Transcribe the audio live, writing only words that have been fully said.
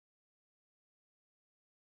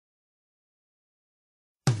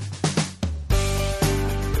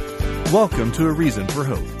Welcome to A Reason for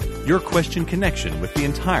Hope, your question connection with the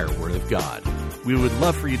entire Word of God. We would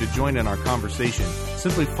love for you to join in our conversation.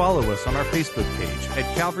 Simply follow us on our Facebook page at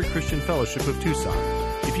Calvary Christian Fellowship of Tucson.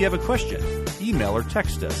 If you have a question, email or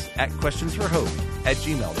text us at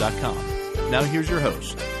questionsforhope@gmail.com. Now here's your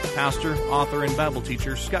host, pastor, author, and Bible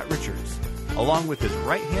teacher Scott Richards, along with his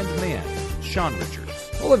right-hand man, Sean Richards.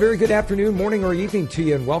 Well, a very good afternoon, morning, or evening to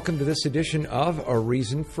you, and welcome to this edition of A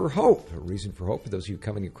Reason for Hope. A Reason for Hope, for those of you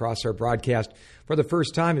coming across our broadcast for the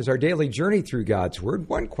first time, is our daily journey through God's Word,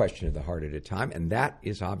 one question of the heart at a time, and that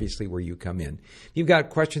is obviously where you come in. You've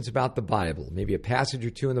got questions about the Bible, maybe a passage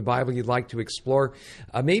or two in the Bible you'd like to explore,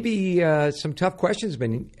 maybe some tough questions have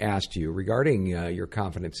been asked you regarding your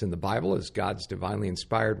confidence in the Bible as God's divinely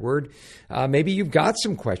inspired Word. Maybe you've got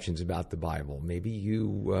some questions about the Bible. Maybe you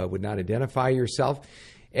would not identify yourself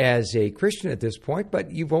as a Christian at this point, but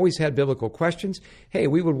you've always had biblical questions. Hey,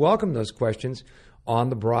 we would welcome those questions on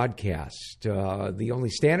the broadcast. The only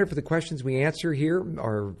standard for the questions we answer here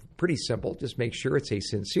are pretty simple. Just make sure it's a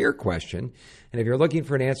sincere question. And if you're looking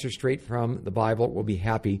for an answer straight from the Bible, we'll be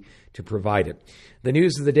happy to provide it. The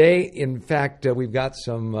news of the day, in fact, we've got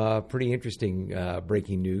some pretty interesting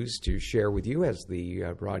breaking news to share with you as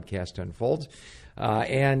the broadcast unfolds.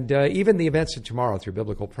 And even the events of tomorrow through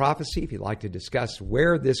biblical prophecy. If you'd like to discuss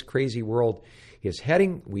where this crazy world is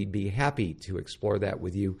heading, we'd be happy to explore that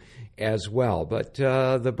with you as well. But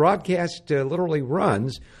the broadcast literally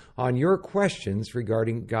runs on your questions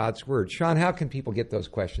regarding God's Word. Sean, how can people get those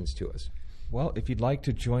questions to us? Well, if you'd like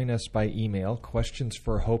to join us by email,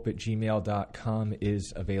 questionsforhope@gmail.com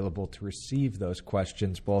is available to receive those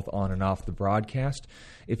questions both on and off the broadcast.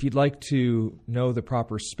 If you'd like to know the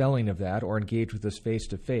proper spelling of that or engage with us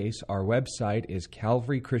face-to-face, our website is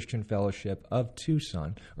Calvary Christian Fellowship of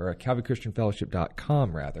Tucson, or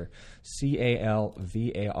calvarychristianfellowship.com rather,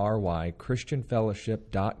 CALVARY,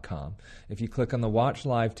 christianfellowship.com. If you click on the Watch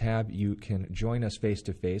Live tab, you can join us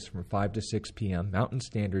face-to-face from 5 to 6 p.m. Mountain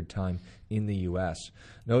Standard Time in the U.S.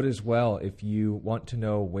 Note as well, if you want to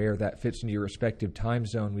know where that fits into your respective time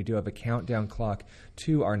zone, we do have a countdown clock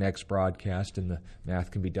to our next broadcast, and the math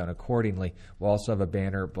can be done accordingly. We'll also have a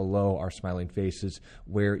banner below our smiling faces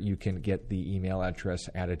where you can get the email address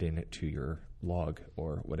added in to your log,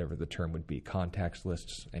 or whatever the term would be, contacts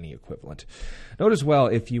lists, any equivalent. Note as well,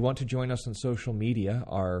 if you want to join us on social media,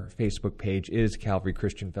 our Facebook page is Calvary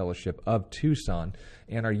Christian Fellowship of Tucson,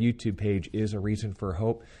 and our YouTube page is A Reason for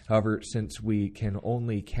Hope. However, since we can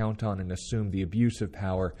only count on and assume the abuse of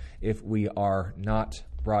power if we are not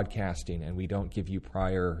broadcasting and we don't give you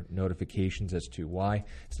prior notifications as to why.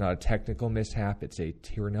 It's not a technical mishap, it's a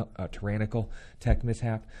tyrannical tech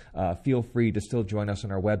mishap. Feel free to still join us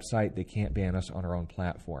on our website. They can't ban us on our own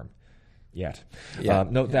platform yet.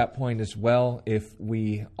 Note that point as well. If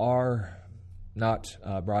we are not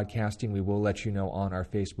broadcasting, we will let you know on our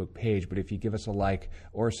Facebook page, but if you give us a like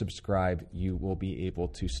or subscribe, you will be able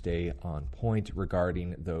to stay on point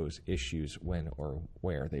regarding those issues when or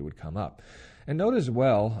where they would come up. And note as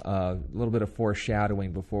well, a little bit of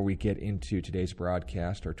foreshadowing before we get into today's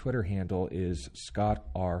broadcast. Our Twitter handle is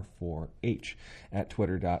ScottR4H at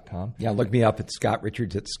twitter.com. Yeah, look me up at Scott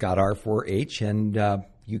Richards at ScottR4H, and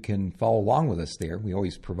you can follow along with us there. We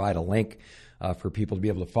always provide a link for people to be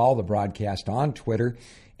able to follow the broadcast on Twitter.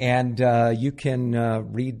 And you can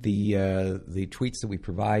read the tweets that we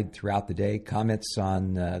provide throughout the day, comments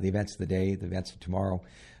on the events of the day, the events of tomorrow,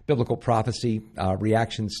 biblical prophecy,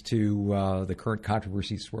 reactions to the current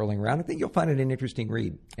controversy swirling around. I think you'll find it an interesting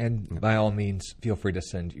read. And by all means, feel free to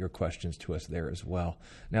send your questions to us there as well.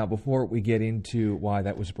 Now, before we get into why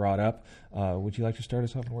that was brought up, would you like to start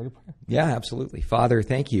us off in a word of prayer? Yeah, absolutely. Father,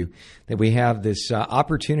 thank you that we have this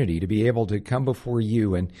opportunity to be able to come before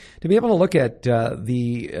you and to be able to look at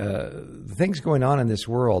the things going on in this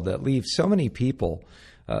world that leave so many people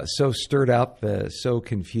so stirred up, so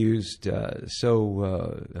confused,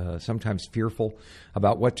 so sometimes fearful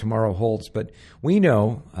about what tomorrow holds. But we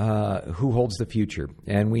know who holds the future,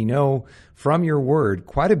 and we know from your word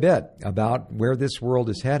quite a bit about where this world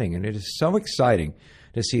is heading. And it is so exciting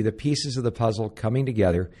to see the pieces of the puzzle coming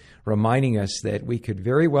together, reminding us that we could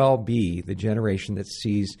very well be the generation that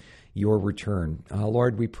sees your return.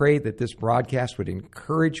 Lord, we pray that this broadcast would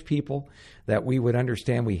encourage people, that we would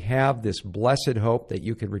understand we have this blessed hope that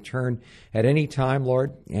you could return at any time,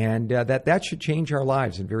 Lord, and that should change our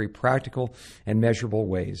lives in very practical and measurable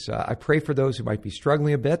ways. I pray for those who might be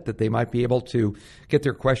struggling a bit, that they might be able to get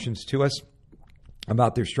their questions to us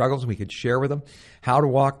about their struggles. We could share with them how to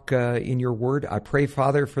walk in your word. I pray,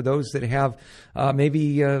 Father, for those that have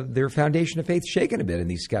maybe their foundation of faith shaken a bit in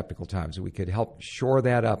these skeptical times, that we could help shore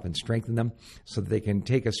that up and strengthen them so that they can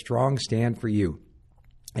take a strong stand for you.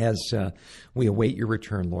 as we await your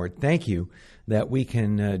return, Lord. Thank you that we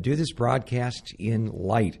can do this broadcast in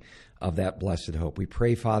light of that blessed hope. We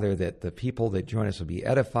pray, Father, that the people that join us will be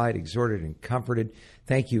edified, exhorted, and comforted.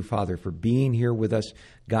 Thank you, Father, for being here with us.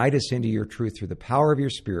 Guide us into your truth through the power of your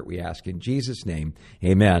Spirit, we ask. In Jesus' name,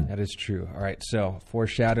 amen. That is true. All right, so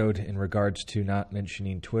foreshadowed in regards to not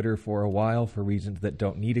mentioning Twitter for a while for reasons that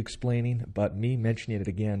don't need explaining, but me mentioning it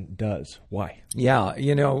again does. Why? Yeah,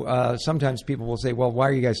 sometimes people will say, well, why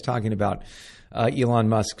are you guys talking about Elon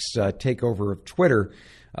Musk's takeover of Twitter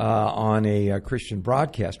on a Christian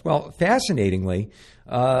broadcast? Well, fascinatingly,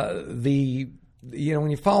 when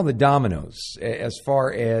you follow the dominoes as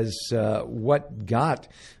far as what got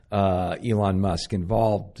Elon Musk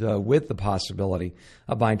involved with the possibility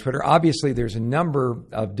of buying Twitter, obviously there's a number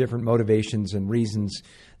of different motivations and reasons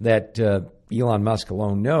that Elon Musk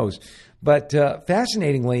alone knows. But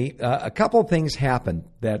fascinatingly, a couple of things happened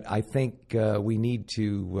that I think we need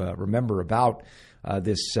to remember about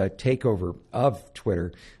this takeover of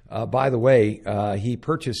Twitter. By the way, he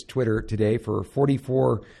purchased Twitter today for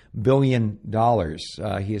 $44 billion.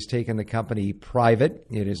 He has taken the company private.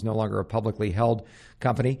 It is no longer a publicly held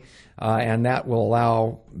company, and that will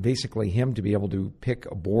allow basically him to be able to pick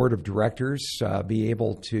a board of directors, be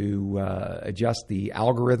able to adjust the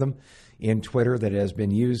algorithm in Twitter that has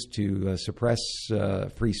been used to suppress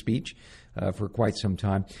free speech for quite some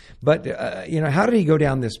time. But, how did he go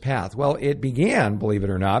down this path? Well, it began, believe it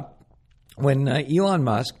or not, when Elon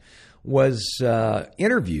Musk was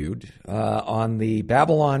interviewed on the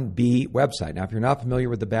Babylon Bee website. Now, if you're not familiar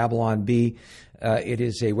with the Babylon Bee, it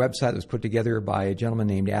is a website that was put together by a gentleman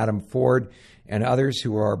named Adam Ford and others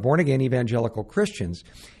who are born-again evangelical Christians,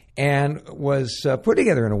 and was put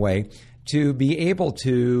together in a way to be able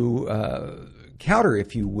to counter,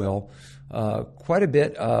 if you will, quite a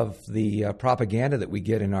bit of the propaganda that we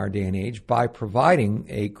get in our day and age by providing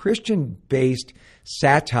a Christian-based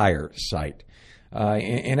satire site.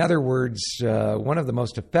 In other words, one of the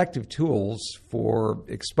most effective tools for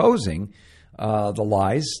exposing the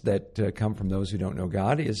lies that come from those who don't know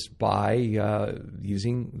God is by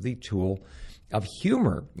using the tool of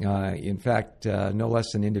humor. In fact, no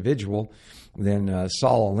less an individual than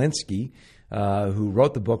Saul Alinsky, who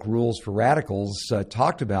wrote the book Rules for Radicals,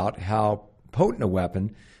 talked about how potent a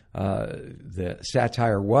weapon the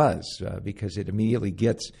satire was, because it immediately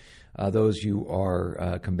gets those you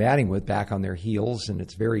are combating with back on their heels, and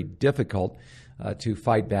it's very difficult to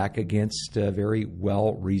fight back against very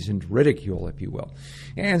well-reasoned ridicule, if you will.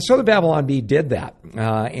 And so the Babylon Bee did that,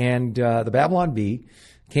 and the Babylon Bee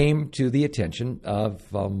came to the attention of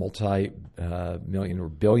multi-million or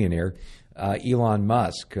billionaire Elon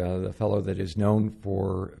Musk, the fellow that is known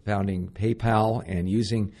for founding PayPal and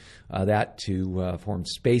using that to form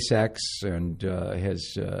SpaceX, and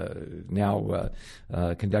has now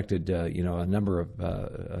conducted a number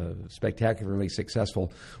of spectacularly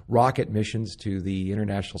successful rocket missions to the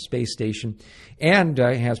International Space Station, and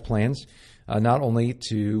has plans not only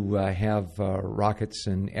to have rockets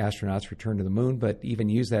and astronauts return to the moon, but even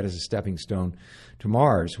use that as a stepping stone to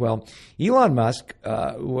Mars. Well, Elon Musk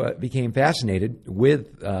became fascinated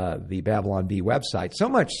with the Babylon Bee website, so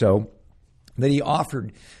much so that he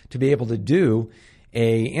offered to be able to do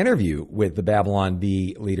an interview with the Babylon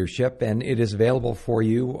Bee leadership, and it is available for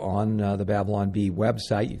you on the Babylon Bee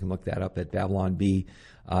website. You can look that up at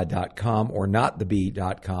babylonbee.com or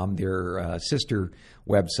notthebee.com, their sister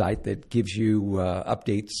website that gives you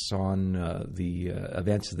updates on the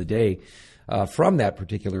events of the day from that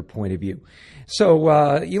particular point of view. So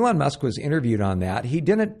Elon Musk was interviewed on that. He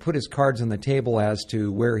didn't put his cards on the table as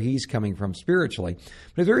to where he's coming from spiritually,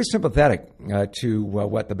 but he was very sympathetic to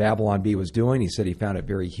what the Babylon Bee was doing. He said he found it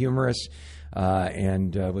very humorous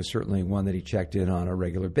and was certainly one that he checked in on a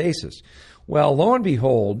regular basis. Well, lo and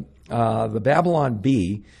behold, the Babylon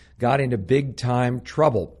Bee got into big-time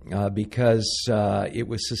trouble because it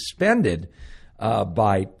was suspended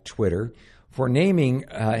by Twitter for naming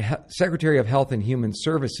Secretary of Health and Human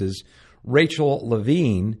Services Rachel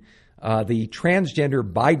Levine, the transgender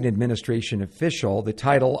Biden administration official, the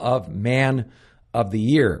title of Man of the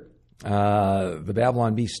Year. The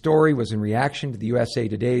Babylon Bee story was in reaction to the USA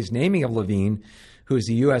Today's naming of Levine, who is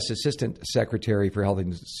the U.S. Assistant Secretary for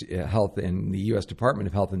Health in the U.S. Department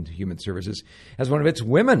of Health and Human Services, as one of its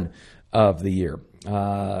Women of the Year.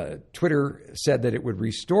 Twitter said that it would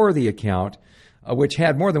restore the account, which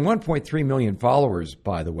had more than 1.3 million followers,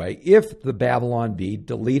 by the way, if the Babylon Bee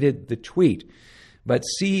deleted the tweet. But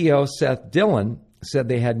CEO Seth Dillon said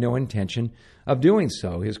they had no intention of doing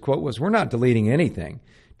so. His quote was, "We're not deleting anything.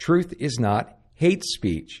 Truth is not hate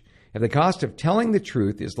speech. If the cost of telling the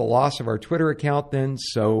truth is the loss of our Twitter account, then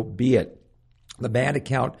so be it." The banned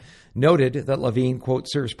account noted that Levine, quote,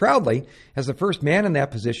 serves proudly as the first man in that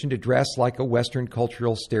position to dress like a Western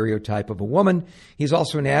cultural stereotype of a woman. He's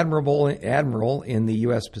also an admiral in the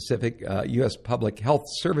U.S. Public Health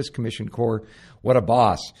Service Commission Corps. What a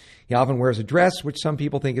boss. He often wears a dress, which some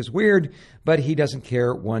people think is weird, but he doesn't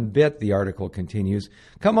care one bit, the article continues.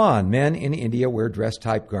 Come on, men in India wear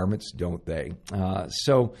dress-type garments, don't they?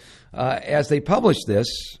 As they published this,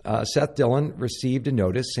 Seth Dillon received a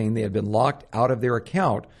notice saying they had been locked out of their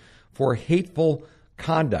account for hateful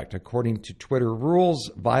conduct. According to Twitter rules,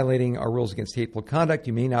 violating our rules against hateful conduct,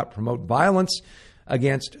 you may not promote violence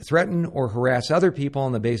against, threaten, or harass other people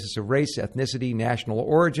on the basis of race, ethnicity, national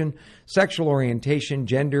origin, sexual orientation,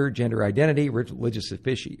 gender identity, religious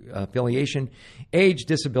affiliation, age,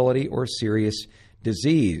 disability, or serious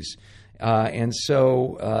disease.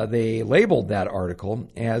 So they labeled that article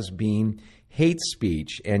as being hate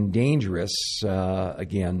speech and dangerous,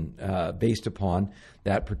 based upon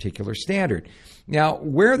that particular standard. Now,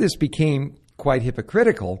 where this became quite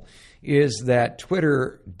hypocritical is that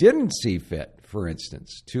Twitter didn't see fit, for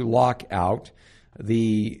instance, to lock out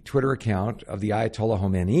the Twitter account of the Ayatollah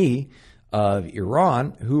Khomeini of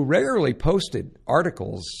Iran, who regularly posted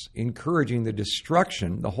articles encouraging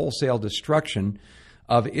the wholesale destruction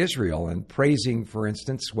of Israel and praising, for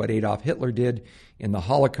instance, what Adolf Hitler did in the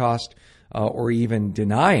Holocaust, or even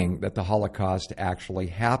denying that the Holocaust actually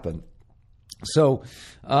happened. So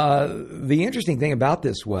the interesting thing about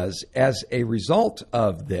this was, as a result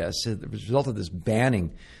of this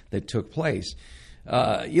banning that took place,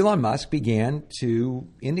 Elon Musk began to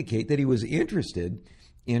indicate that he was interested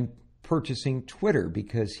in purchasing Twitter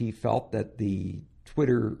because he felt that the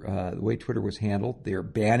way Twitter was handled, their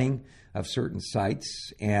banning of certain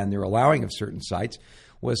sites and their allowing of certain sites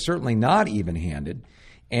was certainly not even-handed.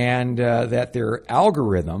 And that their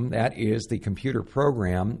algorithm, that is the computer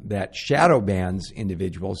program that shadow bans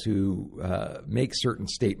individuals who make certain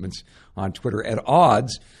statements on Twitter at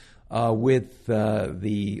odds with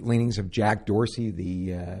the leanings of Jack Dorsey,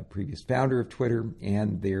 the previous founder of Twitter,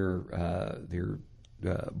 and their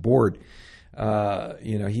board.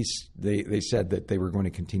 They said that they were going to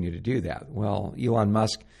continue to do that. Well, Elon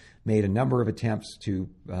Musk made a number of attempts to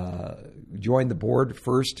join the board,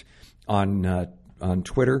 first on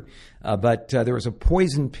Twitter, but there was a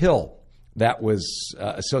poison pill that was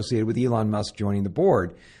associated with Elon Musk joining the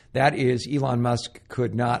board. That is, Elon Musk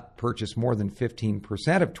could not purchase more than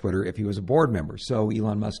 15% of Twitter if he was a board member. So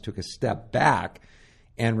Elon Musk took a step back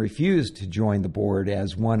and refused to join the board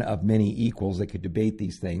as one of many equals that could debate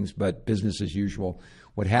these things, but business as usual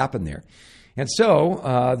would happen there. And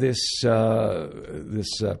so this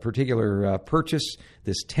particular purchase,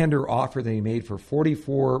 this tender offer that he made for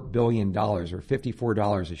 $44 billion or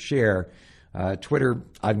 $54 a share, Twitter,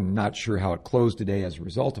 I'm not sure how it closed today as a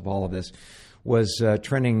result of all of this, was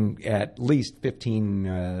trending at least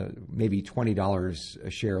 $15, maybe $20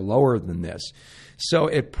 a share lower than this. So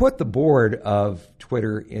it put the board of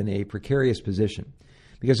Twitter in a precarious position,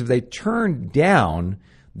 because if they turned down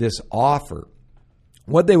this offer,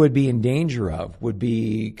 what they would be in danger of would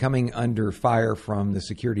be coming under fire from the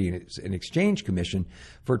Securities and Exchange Commission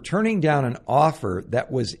for turning down an offer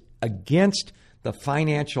that was against the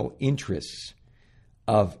financial interests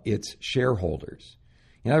of its shareholders.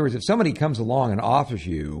 In other words, if somebody comes along and offers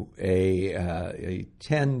you a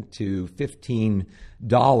 $10 to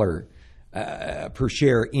 $15 per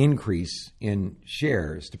share increase in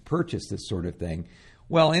shares to purchase this sort of thing,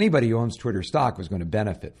 well, anybody who owns Twitter stock was going to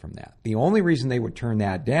benefit from that. The only reason they would turn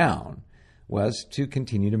that down was to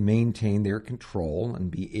continue to maintain their control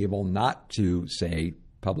and be able not to, say,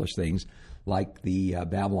 publish things like the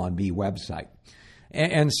Babylon Bee website.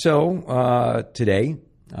 And so today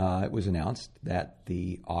it was announced that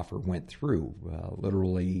the offer went through.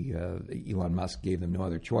 Literally, Elon Musk gave them no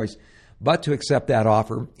other choice but to accept that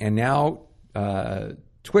offer. And now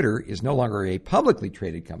Twitter is no longer a publicly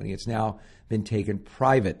traded company. It's now been taken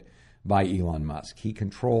private by Elon Musk. He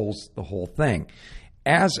controls the whole thing.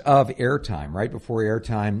 As of airtime, right before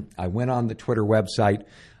airtime, I went on the Twitter website.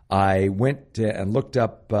 I went and looked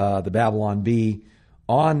up the Babylon Bee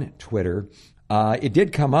on Twitter. It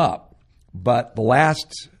did come up, but the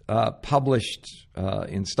last published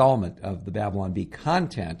installment of the Babylon Bee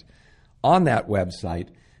content on that website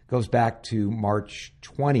goes back to March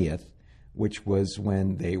 20th, which was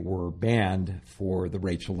when they were banned for the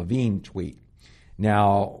Rachel Levine tweet.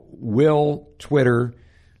 Now, will Twitter,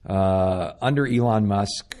 under Elon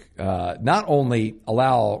Musk, not only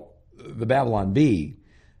allow the Babylon Bee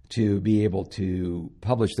to be able to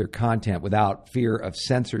publish their content without fear of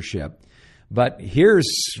censorship, but here's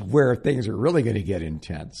where things are really going to get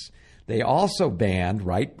intense. They also banned,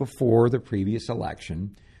 right before the previous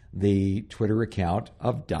election, the Twitter account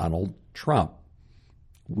of Donald Trump.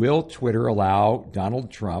 Will Twitter allow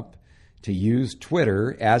Donald Trump to use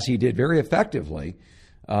Twitter, as he did very effectively,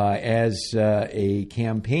 as a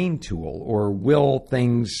campaign tool? Or will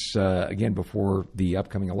things, again, before the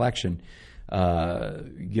upcoming election,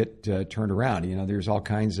 get turned around? You know, there's all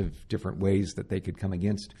kinds of different ways that they could come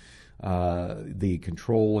against the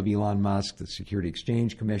control of Elon Musk, the Security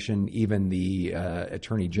Exchange Commission, even the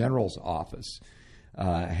Attorney General's office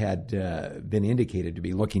had been indicated to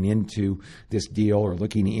be looking into this deal or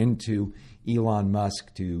looking into Elon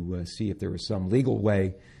Musk to see if there was some legal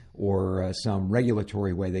way or some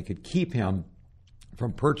regulatory way they could keep him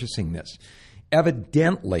from purchasing this.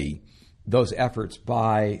 Evidently, those efforts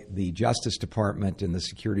by the Justice Department and the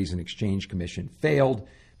Securities and Exchange Commission failed,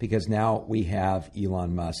 because now we have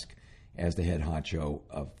Elon Musk as the head honcho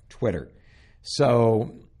of Twitter.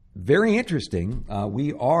 So, very interesting.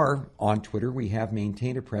 We are on Twitter. We have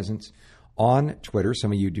maintained a presence on Twitter.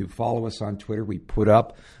 Some of you do follow us on Twitter. We put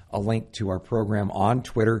up a link to our program on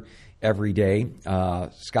Twitter every day.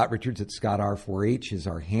 Scott Richards at Scott ARFH is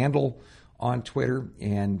our handle on Twitter,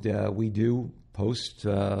 and we do post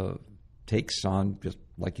takes on, just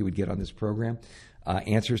like you would get on this program,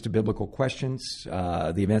 answers to biblical questions,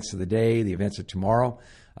 the events of the day, the events of tomorrow,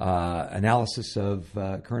 analysis of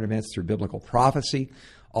current events through biblical prophecy.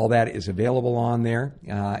 All that is available on there.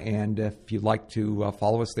 And if you'd like to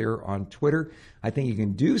follow us there on Twitter, I think you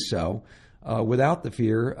can do so without the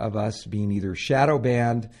fear of us being either shadow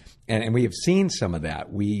banned. And we have seen some of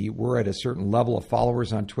that. We were at a certain level of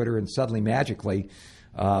followers on Twitter, and suddenly, magically,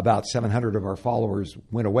 about 700 of our followers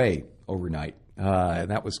went away overnight.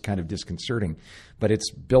 And that was kind of disconcerting. But it's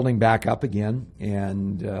building back up again.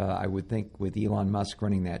 And I would think with Elon Musk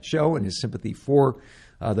running that show and his sympathy for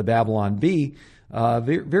the Babylon Bee,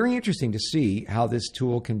 very, very interesting to see how this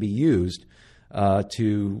tool can be used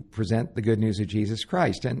to present the good news of Jesus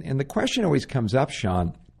Christ. And the question always comes up,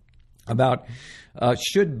 Sean, about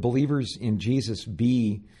should believers in Jesus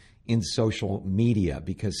be in social media?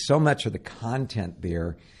 Because so much of the content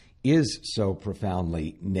there is so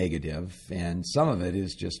profoundly negative, and some of it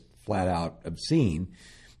is just flat out obscene.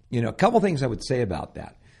 You know, a couple things I would say about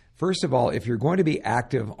that. First of all, if you're going to be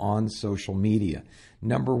active on social media,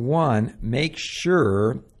 number one, make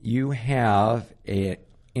sure you have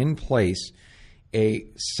in place a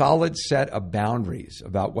solid set of boundaries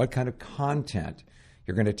about what kind of content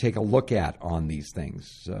you're going to take a look at on these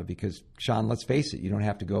things. Because, Sean, let's face it, you don't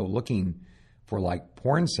have to go looking for like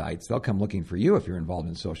porn sites. They'll come looking for you if you're involved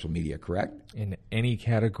in social media, correct? In any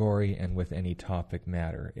category and with any topic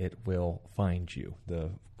matter, it will find you.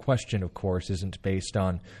 The question, of course, isn't based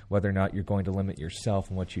on whether or not you're going to limit yourself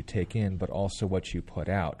and what you take in, but also what you put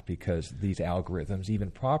out, because these algorithms,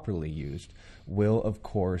 even properly used, will, of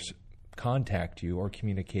course, contact you or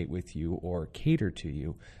communicate with you or cater to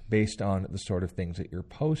you based on the sort of things that you're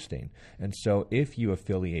posting. And so if you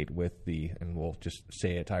affiliate with and we'll just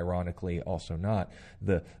say it ironically, also not,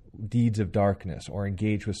 the deeds of darkness, or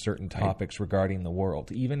engage with certain topics regarding the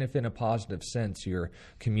world, even if in a positive sense you're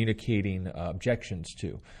communicating objections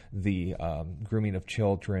to the grooming of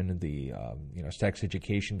children, the sex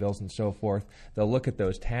education bills and so forth, they'll look at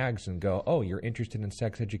those tags and go, oh, you're interested in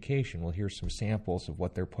sex education. Well, here's some samples of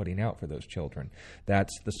what they're putting out for those children.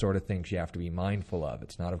 That's the sort of things you have to be mindful of.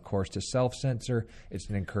 It's not, of course, to self-censor. It's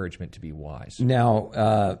an encouragement to be wise.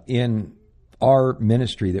 Now, in our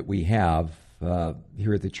ministry that we have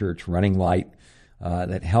here at the church, Running Light,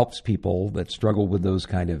 that helps people that struggle with those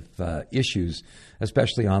kind of issues,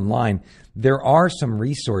 especially online, there are some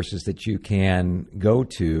resources that you can go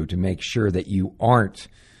to make sure that you aren't,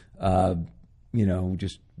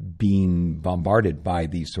 just being bombarded by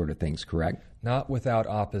these sort of things, correct? Not without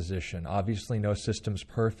opposition. Obviously, no system's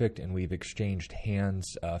perfect, and we've exchanged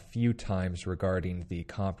hands a few times regarding the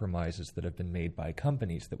compromises that have been made by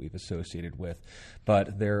companies that we've associated with.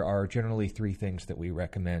 But there are generally three things that we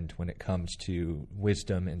recommend when it comes to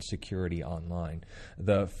wisdom and security online.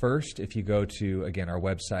 The first, if you go to, again, our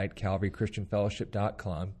website,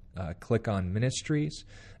 calvarychristianfellowship.com, click on Ministries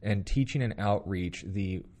and Teaching and Outreach,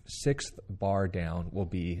 the sixth bar down will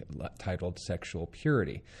be titled Sexual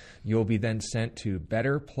Purity. You'll be then sent to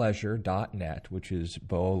betterpleasure.net, which is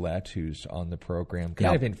Bo Olette, who's on the program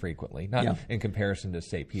kind of infrequently, not in comparison to,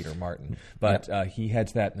 say, Peter Martin, but he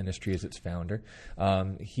heads that ministry as its founder.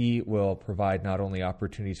 He will provide not only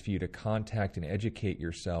opportunities for you to contact and educate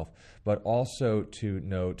yourself, but also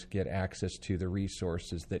to get access to the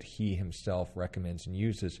resources that he himself recommends and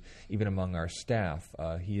uses, even among our staff.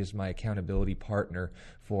 He is my accountability partner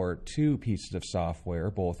for two pieces of software,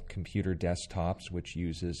 both computer desktops, which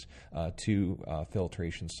uses two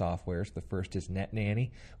filtration softwares. The first is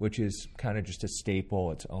NetNanny, which is kind of just a staple,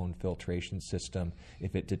 its own filtration system.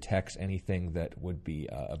 If it detects anything that would be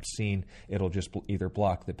obscene, it'll just either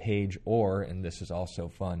block the page or, and this is also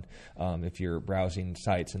fun, if you're browsing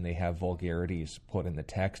sites and they have vulgarities put in the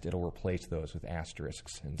text, it'll replace those with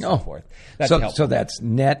asterisks and so forth. So that's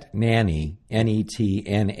NetNanny, NetNanny,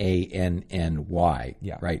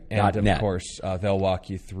 yeah, right? And of .net. course, they'll walk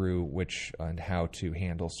you through which and how to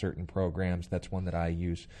handle certain programs. That's one that I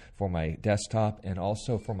use for my desktop, and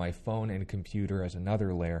also for my phone and computer as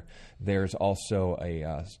another layer. There's also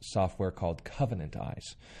a software called Covenant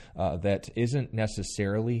Eyes that isn't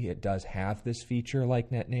necessarily, it does have this feature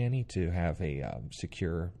like NetNanny to have a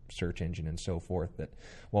secure search engine and so forth that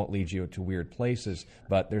won't lead you to weird places,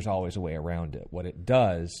 but there's always a way around it. What it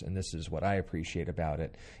does, and this is what I appreciate about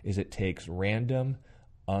it, is it takes random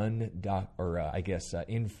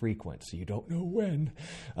infrequent, so you don't know when,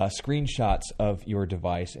 screenshots of your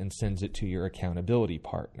device and sends it to your accountability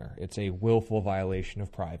partner. It's a willful violation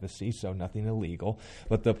of privacy, so nothing illegal.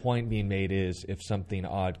 But the point being made is if something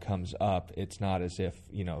odd comes up, it's not as if,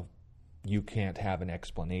 you can't have an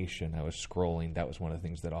explanation. I was scrolling. That was one of the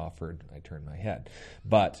things that offered. I turned my head.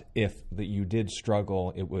 But if you did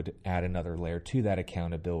struggle, it would add another layer to that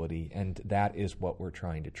accountability, and that is what we're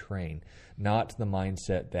trying to train. Not the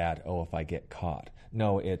mindset that, if I get caught.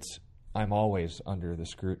 No, it's I'm always under the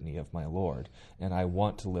scrutiny of my Lord, and I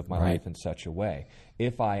want to live my life in such a way.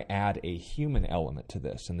 If I add a human element to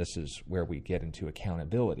this, and this is where we get into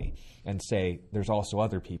accountability, and say there's also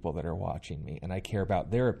other people that are watching me, and I care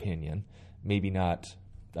about their opinion, maybe not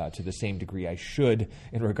to the same degree I should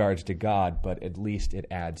in regards to God, but at least it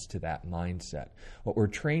adds to that mindset. What we're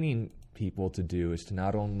training people to do is to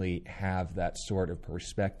not only have that sort of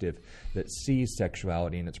perspective that sees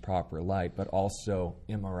sexuality in its proper light, but also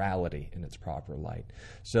immorality in its proper light.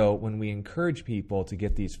 So when we encourage people to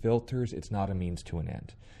get these filters, it's not a means to an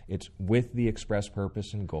end. It's with the express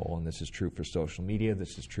purpose and goal, and this is true for social media,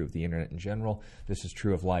 this is true of the internet in general, this is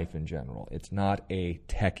true of life in general. It's not a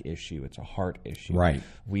tech issue, it's a heart issue. Right.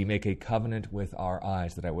 We make a covenant with our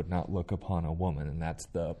eyes that I would not look upon a woman, and that's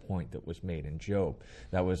the point that was made in Job.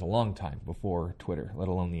 That was a long time before Twitter, let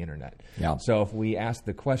alone the internet. Yeah. So if we ask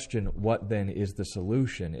the question, what then is the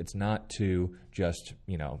solution? It's not to just,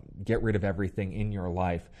 get rid of everything in your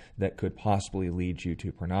life that could possibly lead you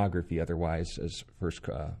to pornography. Otherwise, as 1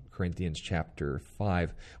 Corinthians chapter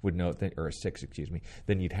 5 would note, that, or 6,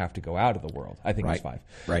 then you'd have to go out of the world. I think it's 5.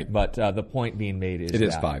 Right. But the point being made is it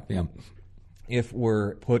is 5, yeah. If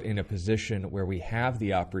we're put in a position where we have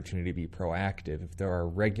the opportunity to be proactive, if there are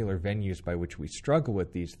regular venues by which we struggle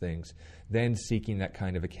with these things, then seeking that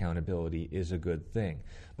kind of accountability is a good thing.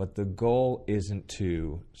 But the goal isn't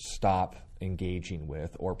to stop engaging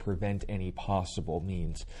with or prevent any possible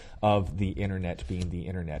means of the internet being the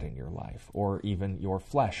internet in your life, or even your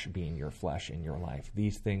flesh being your flesh in your life.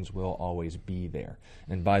 These things will always be there.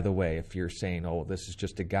 And by the way, if you're saying, this is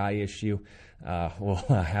just a guy issue, we'll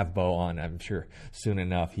have Bo on. I'm sure soon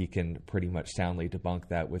enough he can pretty much soundly debunk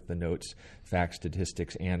that with the notes, facts,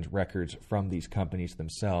 statistics, and records from these companies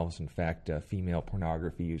themselves. In fact, female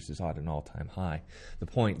pornography use is at an all-time high. The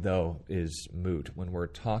point, though, is moot. When we're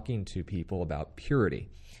talking to people about purity,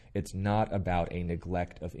 it's not about a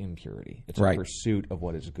neglect of impurity. It's a pursuit of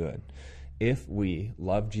what is good. If we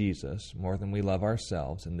love Jesus more than we love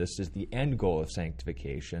ourselves, and this is the end goal of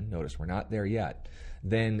sanctification, notice we're not there yet,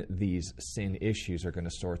 then these sin issues are going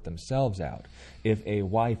to sort themselves out. If a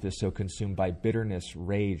wife is so consumed by bitterness,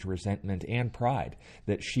 rage, resentment, and pride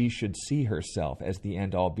that she should see herself as the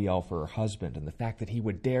end-all be-all for her husband, and the fact that he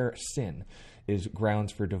would dare sin is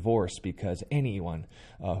grounds for divorce because anyone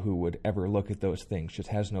who would ever look at those things just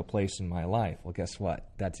has no place in my life, well, guess what?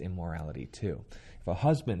 That's immorality too. If a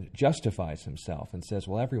husband justifies himself and says,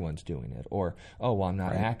 well, everyone's doing it, or, I'm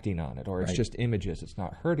not acting on it, or it's just images, it's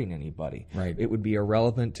not hurting anybody, it would be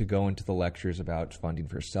irrelevant to go into the lectures about funding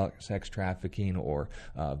for sex trafficking or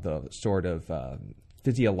the sort of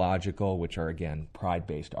physiological, which are, again,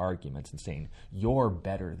 pride-based arguments, and saying, you're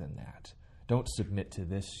better than that. Don't submit to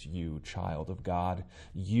this, you child of God.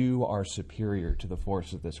 You are superior to the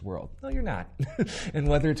force of this world. No, you're not. And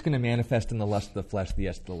whether it's going to manifest in the lust of the flesh,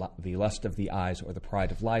 the lust of the eyes, or the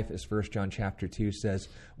pride of life, as 1 John chapter 2 says,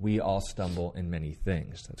 we all stumble in many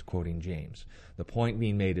things. That's quoting James. The point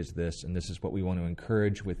being made is this, and this is what we want to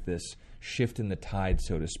encourage with this shift in the tide,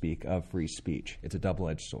 so to speak, of free speech. It's a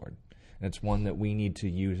double-edged sword. And it's one that we need to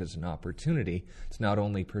use as an opportunity to not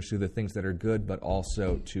only pursue the things that are good, but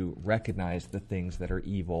also to recognize the things that are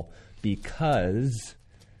evil, because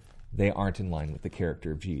they aren't in line with the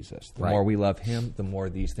character of Jesus. The Right. more we love him, the more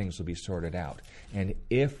these things will be sorted out. And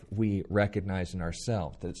if we recognize in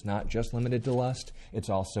ourselves that it's not just limited to lust, it's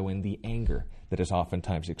also in the anger that is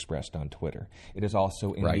oftentimes expressed on Twitter. It is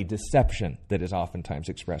also in the deception that is oftentimes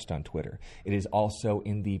expressed on Twitter. It is also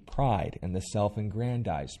in the pride and the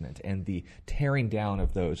self-aggrandizement and the tearing down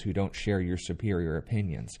of those who don't share your superior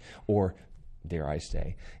opinions, or dare I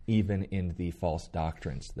say, even in the false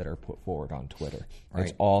doctrines that are put forward on Twitter. Right.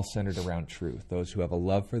 It's all centered around truth. Those who have a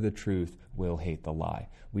love for the truth will hate the lie.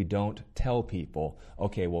 We don't tell people,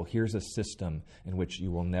 okay, well, here's a system in which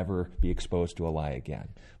you will never be exposed to a lie again.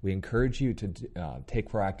 We encourage you to take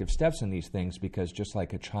proactive steps in these things, because just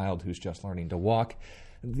like a child who's just learning to walk,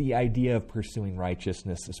 the idea of pursuing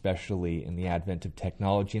righteousness, especially in the advent of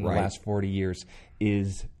technology in the last 40 years,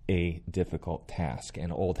 is a difficult task,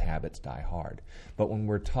 and old habits die hard. But when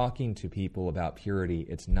we're talking to people about purity,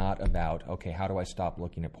 it's not about, okay, how do I stop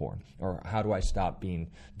looking at porn? Or how do I stop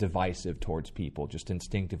being divisive towards people just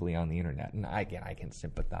instinctively on the internet? And I can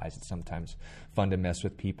sympathize. It's sometimes fun to mess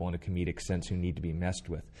with people in a comedic sense who need to be messed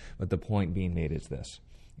with. But the point being made is this.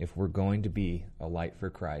 If we're going to be a light for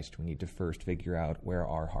Christ, we need to first figure out where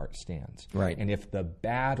our heart stands. Right. And if the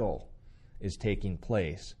battle is taking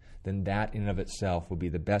place, then that in and of itself will be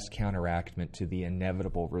the best counteractment to the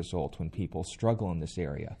inevitable result when people struggle in this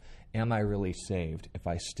area. Am I really saved if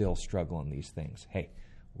I still struggle in these things? Hey,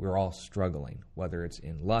 we're all struggling, whether it's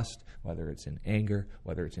in lust, whether it's in anger,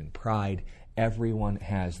 whether it's in pride. Everyone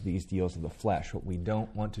has these deals of the flesh. What we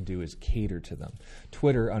don't want to do is cater to them.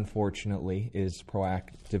 Twitter, unfortunately, is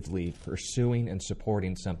proactively pursuing and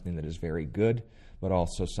supporting something that is very good, but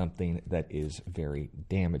also something that is very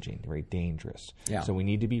damaging, very dangerous. Yeah. So we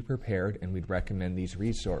need to be prepared, and we'd recommend these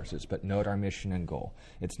resources. But note our mission and goal.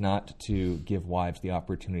 It's not to give wives the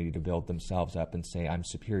opportunity to build themselves up and say, I'm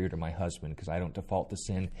superior to my husband because I don't default to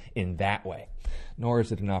sin in that way. Nor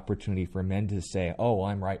is it an opportunity for men to say, oh,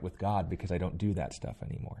 I'm right with God because I don't do that stuff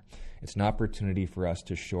anymore. It's an opportunity for us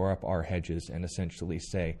to shore up our hedges and essentially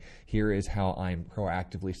say, here is how I'm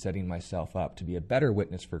proactively setting myself up to be a better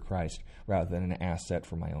witness for Christ rather than an asset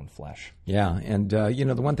for my own flesh. Yeah, and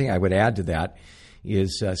the one thing I would add to that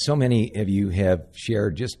is so many of you have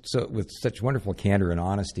shared with such wonderful candor and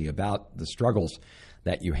honesty about the struggles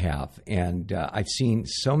that you have. And I've seen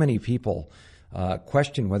so many people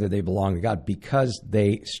question whether they belong to God because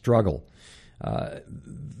they struggle.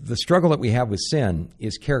 The struggle that we have with sin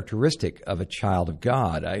is characteristic of a child of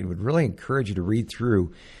God. I would really encourage you to read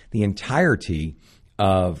through the entirety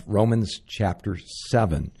of Romans chapter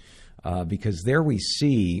 7, because there we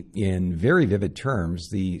see in very vivid terms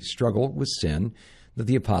the struggle with sin that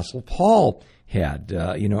the Apostle Paul had.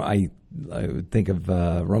 I would think of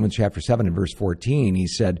Romans chapter 7 and verse 14. He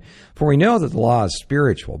said, "For we know that the law is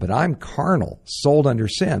spiritual, but I'm carnal, sold under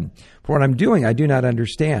sin. For what I'm doing, I do not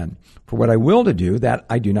understand. For what I will to do, that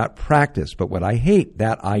I do not practice. But what I hate,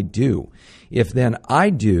 that I do. If then I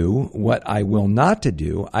do what I will not to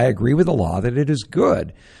do, I agree with the law that it is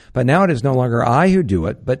good. But now it is no longer I who do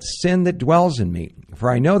it, but sin that dwells in me.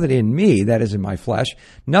 For I know that in me, that is in my flesh,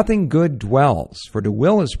 nothing good dwells. For the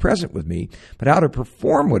will is present with me, but how to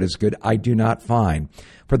perform what is good I do not find.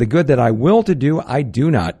 For the good that I will to do, I do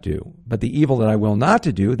not do. But the evil that I will not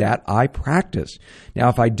to do, that I practice. Now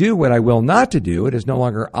if I do what I will not to do, it is no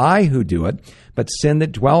longer I who do it, but sin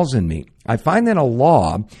that dwells in me. I find then a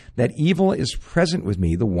law that evil is present with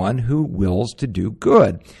me, the one who wills to do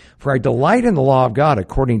good. For I delight in the law of God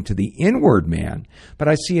according to the inward man, but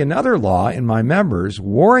I see another law in my members,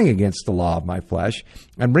 warring against the law of my flesh,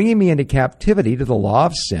 and bringing me into captivity to the law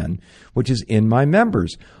of sin, which is in my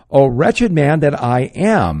members. O wretched man that I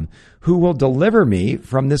am, who will deliver me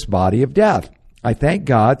from this body of death? I thank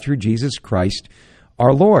God through Jesus Christ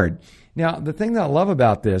our Lord." Now, the thing that I love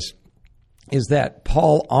about this is that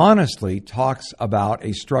Paul honestly talks about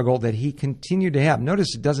a struggle that he continued to have.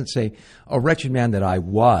 Notice it doesn't say, "A wretched man that I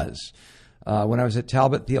was." When I was at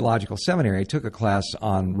Talbot Theological Seminary, I took a class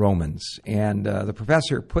on Romans, and the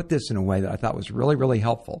professor put this in a way that I thought was really, really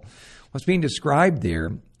helpful. What's being described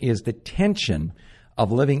there is the tension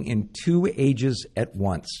of living in two ages at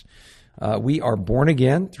once. We are born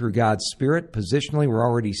again through God's Spirit. Positionally, we're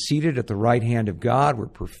already seated at the right hand of God. We're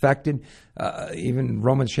perfected. Even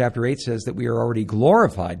Romans chapter 8 says that we are already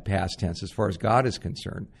glorified, past tense, as far as God is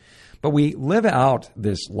concerned. But we live out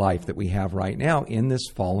this life that we have right now in this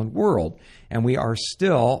fallen world, and we are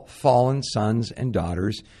still fallen sons and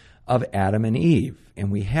daughters of Adam and Eve,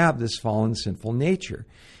 and we have this fallen sinful nature.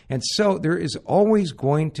 And so there is always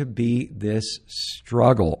going to be this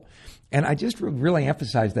struggle. And I just really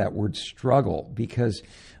emphasize that word struggle, because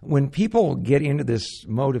when people get into this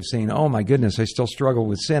mode of saying, oh my goodness, I still struggle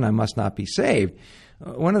with sin, I must not be saved,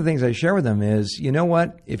 one of the things I share with them is, you know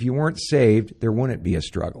what? If you weren't saved, there wouldn't be a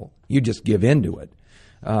struggle. You just give in to it.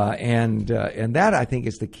 And that, I think,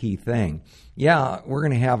 is the key thing. Yeah, we're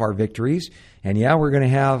going to have our victories, and yeah, we're going to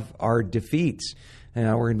have our defeats.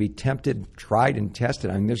 We're going to be tempted, tried, and tested.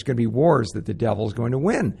 I mean, there's going to be wars that the devil is going to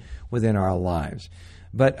win within our lives.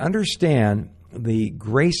 But understand, the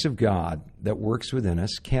grace of God that works within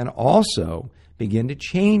us can also begin to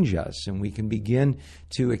change us, and we can begin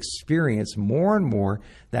to experience more and more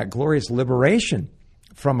that glorious liberation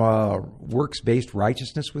from a works-based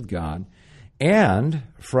righteousness with God and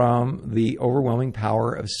from the overwhelming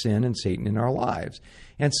power of sin and Satan in our lives.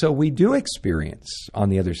 And so we do experience, on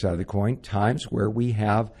the other side of the coin, times where we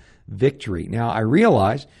have victory. Now, I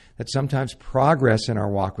realize that sometimes progress in our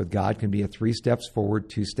walk with God can be a 3 steps forward,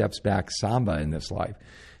 2 steps back samba in this life.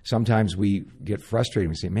 Sometimes we get frustrated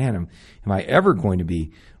and we say, man, am I ever going to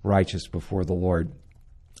be righteous before the Lord?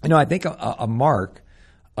 You know, I think a mark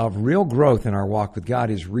of real growth in our walk with God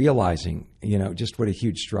is realizing, just what a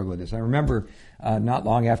huge struggle it is. I remember not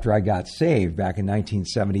long after I got saved back in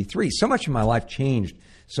 1973, so much of my life changed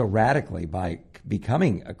so radically by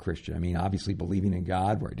becoming a Christian. I mean, obviously believing in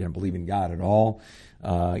God, where I didn't believe in God at all.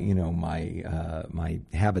 My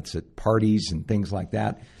habits at parties and things like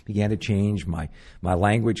that began to change. My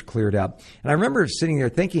language cleared up. And I remember sitting there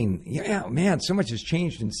thinking, yeah, man, so much has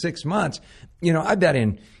changed in 6 months. I bet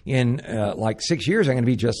in like 6 years I'm going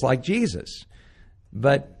to be just like Jesus.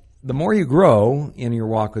 But the more you grow in your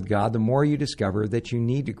walk with God, the more you discover that you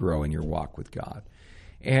need to grow in your walk with God.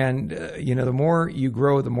 And, the more you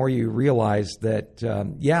grow, the more you realize that,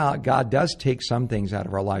 God does take some things out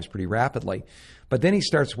of our lives pretty rapidly. But then he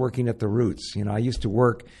starts working at the roots. I used to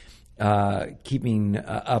work keeping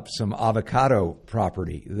up some avocado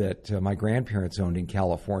property that my grandparents owned in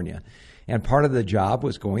California. And part of the job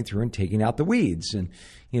was going through and taking out the weeds. And,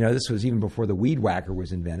 this was even before the weed whacker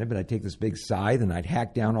was invented. But I'd take this big scythe and I'd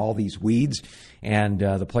hack down all these weeds. And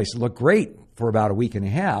the place looked great for about a week and a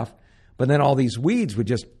half. But then all these weeds would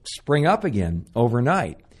just spring up again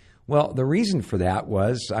overnight. Well, the reason for that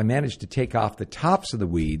was I managed to take off the tops of the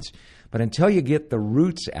weeds, but until you get the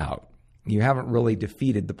roots out, you haven't really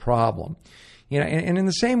defeated the problem. And in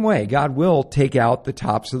the same way, God will take out the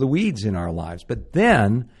tops of the weeds in our lives, but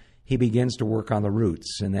then he begins to work on the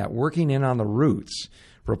roots, and that working in on the roots,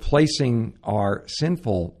 replacing our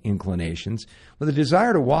sinful inclinations with a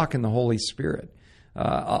desire to walk in the Holy Spirit.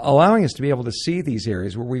 Allowing us to be able to see these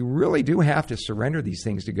areas where we really do have to surrender these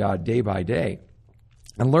things to God day by day,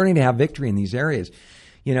 and learning to have victory in these areas.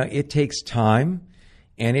 It takes time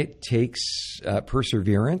and it takes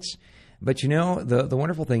perseverance. But the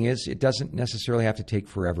wonderful thing is it doesn't necessarily have to take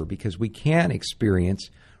forever, because we can experience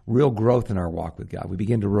real growth in our walk with God. We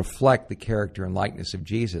begin to reflect the character and likeness of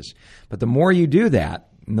Jesus. But the more you do that,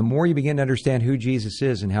 and the more you begin to understand who Jesus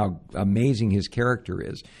is and how amazing his character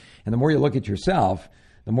is, and the more you look at yourself,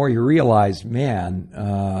 the more you realize, man,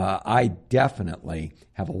 I definitely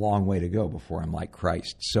have a long way to go before I'm like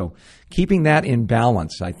Christ. So keeping that in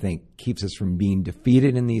balance, I think, keeps us from being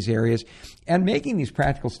defeated in these areas. And making these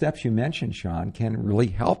practical steps you mentioned, Sean, can really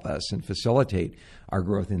help us and facilitate our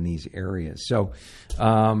growth in these areas. So,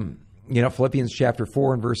 Philippians chapter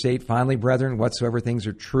 4 and verse 8, finally, brethren, whatsoever things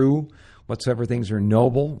are true, whatsoever things are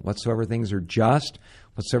noble, whatsoever things are just,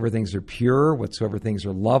 whatsoever things are pure, whatsoever things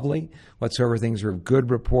are lovely, whatsoever things are of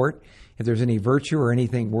good report, if there's any virtue or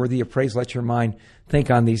anything worthy of praise, let your mind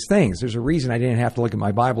think on these things. There's a reason I didn't have to look at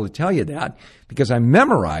my Bible to tell you that, because I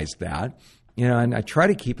memorized that, and I try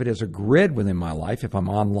to keep it as a grid within my life. If I'm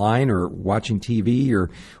online or watching TV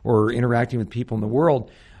or interacting with people in the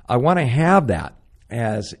world, I want to have that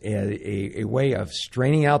as a way of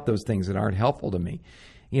straining out those things that aren't helpful to me.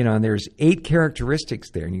 And there's 8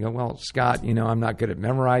 characteristics there. And you go, well, Scott, I'm not good at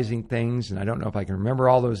memorizing things, and I don't know if I can remember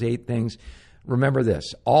all those 8 things. Remember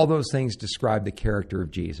this. All those things describe the character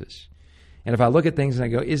of Jesus. And if I look at things and I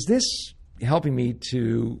go, is this helping me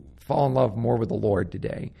to fall in love more with the Lord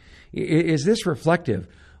today? Is this reflective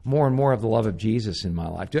more and more of the love of Jesus in my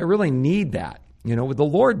life? Do I really need that? Would the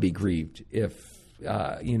Lord be grieved if,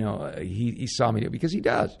 he saw me do it? Because he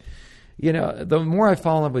does. The more I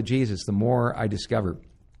fall in love with Jesus, the more I discover.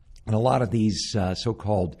 And a lot of these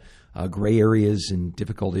so-called gray areas and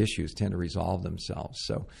difficult issues tend to resolve themselves.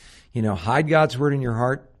 So, hide God's word in your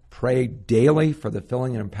heart. Pray daily for the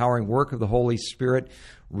filling and empowering work of the Holy Spirit.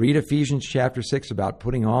 Read Ephesians chapter 6 about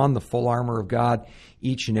putting on the full armor of God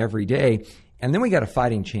each and every day. And then we got a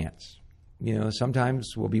fighting chance.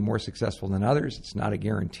 sometimes we'll be more successful than others. It's not a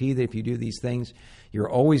guarantee that if you do these things, you're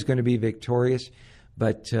always going to be victorious.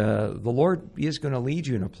 But the Lord is going to lead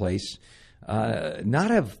you in a place,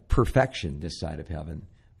 not of perfection this side of heaven,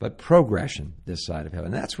 but progression this side of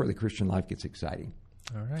heaven. That's where the Christian life gets exciting.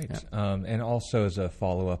 All right. Yeah. And also as a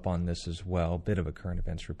follow-up on this as well, a bit of a current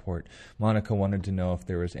events report, Monica wanted to know if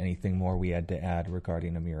there was anything more we had to add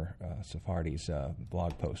regarding Amir Sephardi's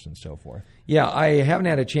blog posts and so forth. Yeah, I haven't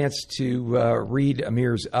had a chance to read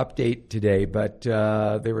Amir's update today, but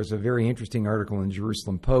there was a very interesting article in the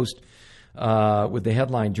Jerusalem Post with the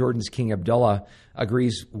headline, Jordan's King Abdullah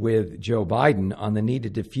agrees with Joe Biden on the need to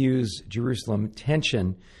diffuse Jerusalem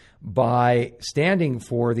tension by standing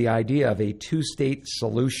for the idea of a two-state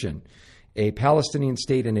solution, a Palestinian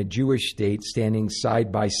state and a Jewish state standing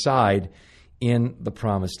side by side in the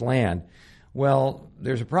Promised Land. Well,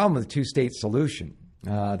 there's a problem with the two-state solution.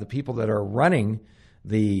 The people that are running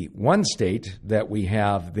the one state that we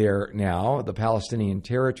have there now, the Palestinian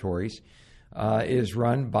territories, is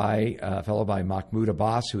run by a fellow by Mahmoud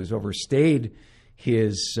Abbas, who has overstayed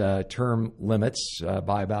his term limits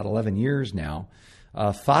by about 11 years now.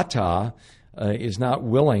 Fatah is not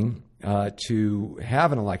willing to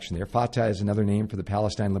have an election there. Fatah is another name for the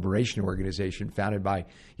Palestine Liberation Organization founded by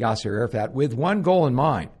Yasser Arafat with one goal in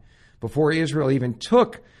mind. Before Israel even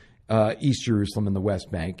took East Jerusalem and the West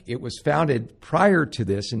Bank, it was founded prior to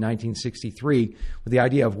this in 1963 with the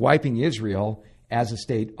idea of wiping Israel as a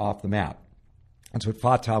state off the map. That's what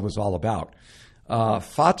Fatah was all about.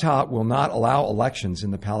 Fatah will not allow elections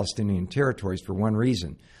in the Palestinian territories for one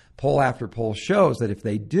reason. Poll after poll shows that if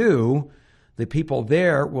they do, the people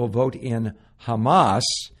there will vote in Hamas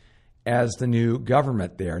as the new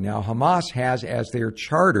government there. Now, Hamas has as their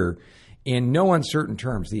charter, in no uncertain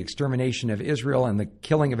terms, the extermination of Israel and the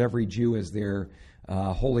killing of every Jew as their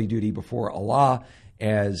holy duty before Allah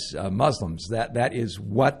as Muslims. That is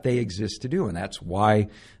what they exist to do, and that's why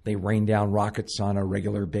they rain down rockets on a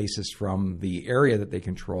regular basis from the area that they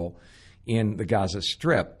control in the Gaza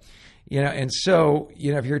Strip. And so,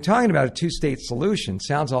 if you're talking about a two-state solution,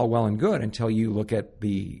 sounds all well and good until you look at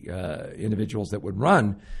the individuals that would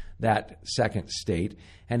run that second state.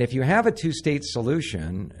 And if you have a two-state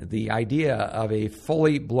solution, the idea of a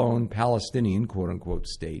fully blown Palestinian, quote-unquote,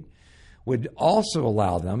 state would also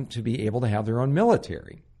allow them to be able to have their own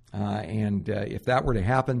military. And if that were to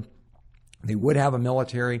happen, they would have a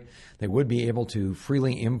military. They would be able to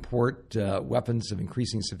freely import weapons of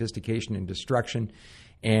increasing sophistication and destruction.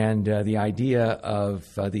 And the idea of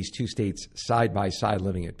these two states side by side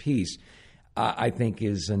living at peace, I think,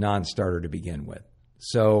 is a non-starter to begin with.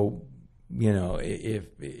 So,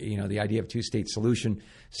 if the idea of two-state solution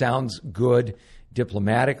sounds good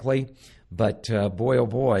diplomatically, but boy, oh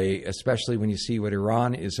boy, especially when you see what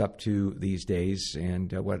Iran is up to these days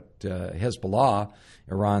and what Hezbollah,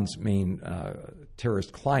 Iran's main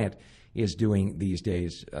terrorist client, is doing these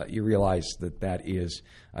days, you realize that is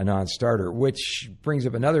a non-starter, which brings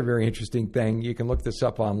up another very interesting thing. You can look this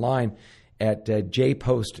up online at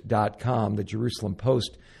jpost.com, the Jerusalem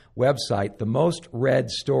Post website. The most read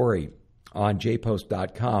story on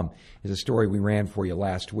jpost.com is a story we ran for you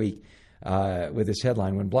last week with this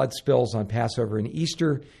headline, When Blood Spills on Passover and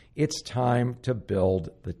Easter, It's Time to Build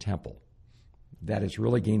the Temple. That is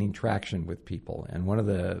really gaining traction with people. And one of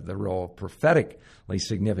the real prophetically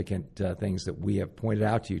significant things that we have pointed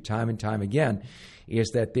out to you time and time again is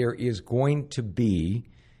that there is going to be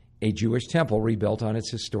a Jewish temple rebuilt on its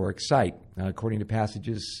historic site. According to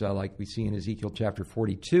passages like we see in Ezekiel chapter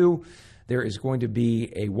 42, there is going to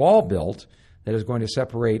be a wall built that is going to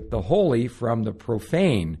separate the holy from the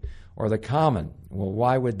profane or the common. Well,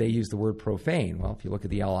 why would they use the word profane? Well, if you look at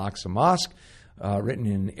the Al-Aqsa Mosque, written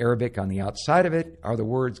in Arabic on the outside of it are the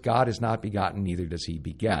words, God is not begotten, neither does he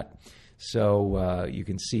beget. So you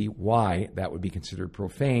can see why that would be considered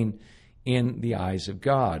profane in the eyes of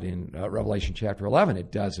God. In Revelation chapter 11,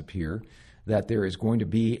 it does appear that there is going to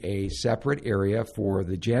be a separate area for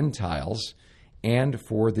the Gentiles and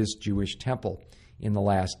for this Jewish temple in the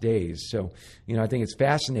last days. So, I think it's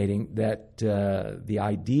fascinating that the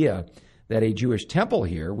idea that a Jewish temple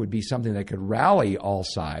here would be something that could rally all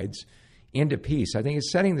sides into peace. I think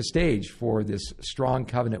it's setting the stage for this strong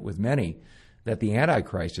covenant with many that the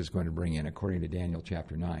Antichrist is going to bring in, according to Daniel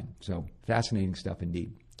chapter 9. So, fascinating stuff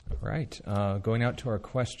indeed. Right. Going out to our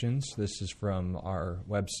questions, this is from our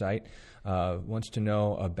website. Wants to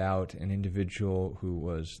know about an individual who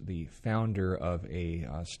was the founder of a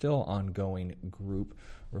still ongoing group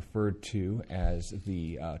referred to as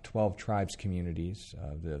the 12 Tribes Communities.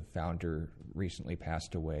 The founder recently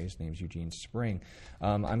passed away. His name's Eugene Spring.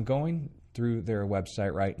 I'm going through their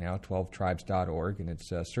website right now, 12tribes.org, and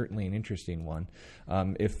it's certainly an interesting one.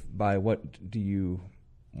 If by what do you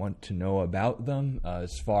want to know about them,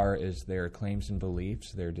 as far as their claims and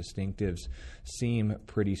beliefs, their distinctives seem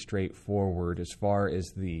pretty straightforward. As far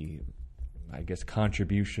as the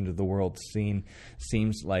contribution to the world scene,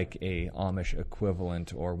 seems like a Amish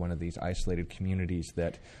equivalent or one of these isolated communities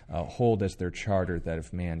that hold as their charter that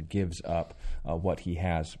if man gives up what he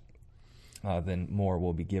has, then more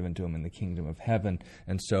will be given to him in the kingdom of heaven.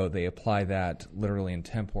 And so they apply that literally and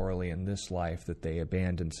temporally in this life, that they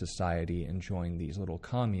abandon society and join these little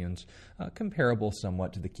communes, comparable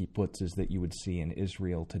somewhat to the kibbutzes that you would see in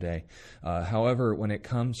Israel today. However, when it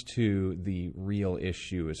comes to the real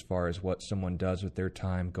issue, as far as what someone does with their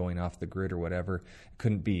time, going off the grid or whatever, it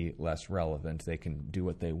couldn't be less relevant. They can do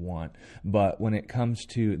what they want. But when it comes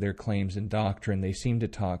to their claims and doctrine, they seem to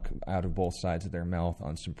talk out of both sides of their mouth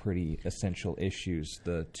on some pretty essential issues,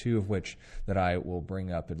 the two of which that I will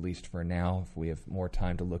bring up, at least for now. If we have more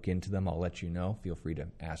time to look into them, I'll let you know. Feel free to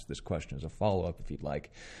ask this question as a follow-up if you'd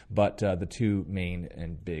like. But the two main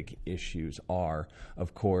and big issues are,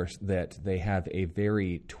 of course, that they have a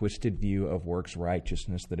very twisted view of works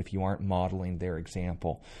righteousness, that if you aren't modeling their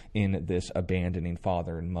example in this abandoning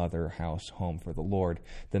father and mother, house, home for the Lord,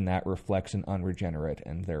 then that reflects an unregenerate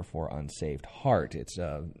and therefore unsaved heart. It's,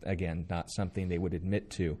 again, not something they would admit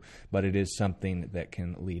to, but it is something that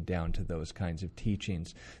can lead down to those kinds of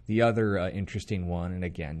teachings. The other interesting one, and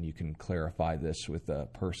again, you can clarify this with a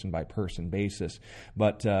person-by-person basis,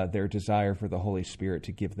 but their desire for the Holy Spirit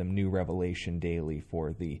to give them new revelation daily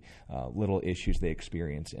for the little issues they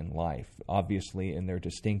experience in life. Obviously, in their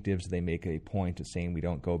distinctives, they make a point of saying we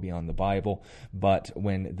don't go beyond the Bible, but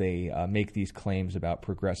when they make these claims about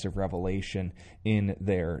progressive revelation in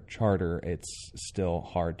their charter, it's still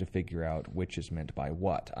hard to figure out which is meant by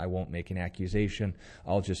what. I won't make an accusation.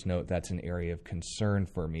 I'll just note that's an area of concern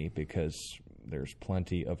for me, because there's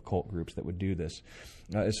plenty of cult groups that would do this.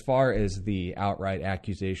 As far as the outright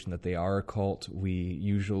accusation that they are a cult, we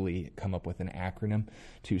usually come up with an acronym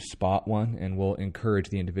to spot one, and we'll encourage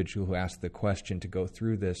the individual who asks the question to go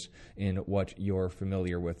through this in what you're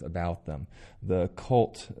familiar with about them. The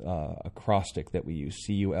cult acrostic that we use,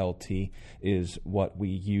 C-U-L-T, is what we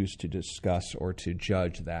use to discuss or to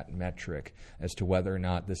judge that metric as to whether or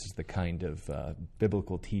not this is the kind of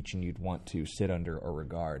biblical teaching you'd want to sit under or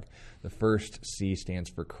regard. The first C stands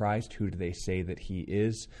for Christ. Who do they say that he is?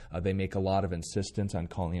 They make a lot of insistence on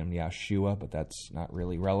calling him Yeshua, but that's not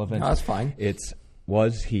really relevant. No, that's fine. It's,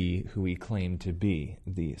 was he who he claimed to be?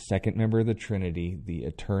 The second member of the Trinity, the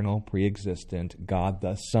eternal, pre-existent God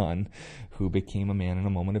the Son, who became a man in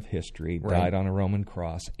a moment of history, died on a Roman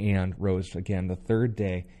cross, and rose again the third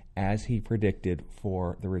day, as he predicted,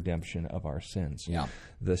 for the redemption of our sins. Yeah.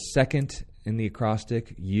 The second in the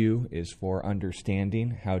acrostic, U, is for understanding.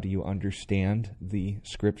 How do you understand the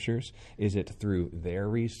Scriptures? Is it through their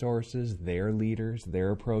resources, their leaders,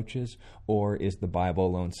 their approaches, or is the Bible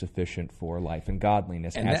alone sufficient for life and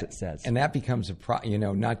godliness, it says? And that becomes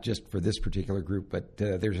not just for this particular group, but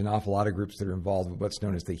there's an awful lot of groups that are involved with what's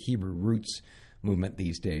known as the Hebrew roots movement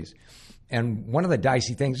these days. And one of the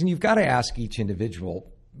dicey things, and you've got to ask each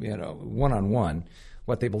individual, one-on-one,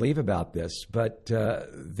 what they believe about this, but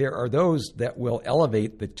there are those that will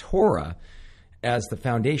elevate the Torah as the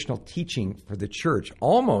foundational teaching for the church,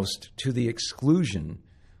 almost to the exclusion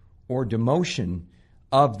or demotion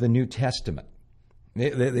of the New Testament.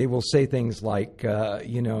 They will say things like,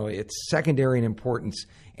 it's secondary in importance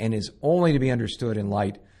and is only to be understood in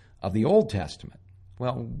light of the Old Testament.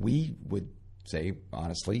 Well, we would say,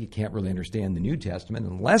 honestly, you can't really understand the New Testament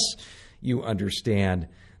unless you understand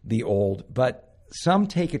the Old. But some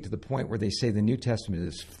take it to the point where they say the New Testament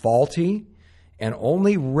is faulty and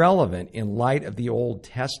only relevant in light of the Old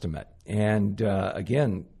Testament. And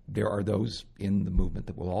again, there are those in the movement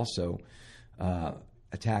that will also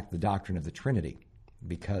attack the doctrine of the Trinity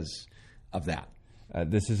because of that.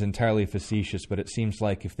 This is entirely facetious, but it seems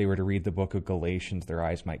like if they were to read the book of Galatians, their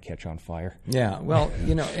eyes might catch on fire. Yeah, well,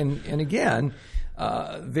 and again,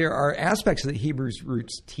 there are aspects of the Hebrews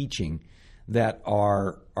roots teaching that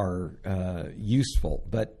are useful,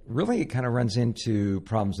 but really it kind of runs into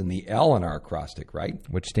problems in the L in our acrostic, right?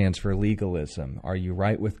 Which stands for legalism. Are you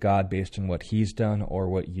right with God based on what he's done or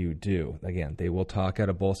what you do? Again, they will talk out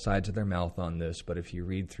of both sides of their mouth on this, but if you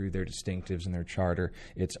read through their distinctives and their charter,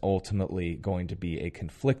 it's ultimately going to be a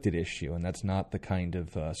conflicted issue, and that's not the kind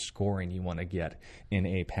of scoring you want to get in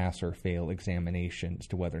a pass or fail examination as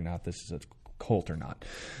to whether or not this is a cult or not.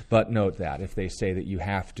 But note that if they say that you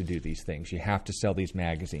have to do these things, you have to sell these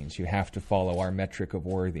magazines, you have to follow our metric of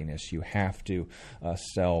worthiness, you have to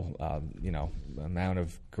sell, amount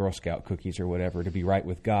of Girl Scout cookies or whatever to be right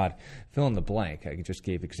with God, fill in the blank. I just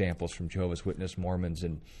gave examples from Jehovah's Witness, Mormons,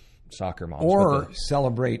 and soccer moms. Or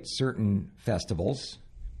celebrate certain festivals,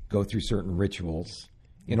 go through certain rituals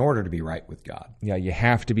in order to be right with God. Yeah, you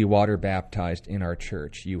have to be water baptized in our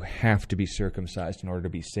church. You have to be circumcised in order to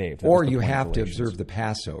be saved. Or you have to observe the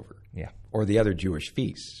Passover. Yeah. Or the other Jewish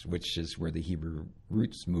feasts, which is where the Hebrew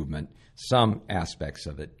roots movement, some aspects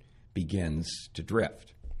of it, begins to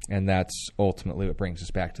drift. And that's ultimately what brings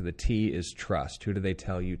us back to the T is trust. Who do they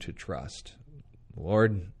tell you to trust?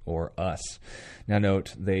 Lord or us? Now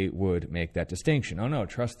note, they would make that distinction. Oh no,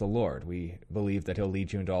 trust the Lord. We believe that he'll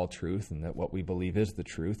lead you into all truth and that what we believe is the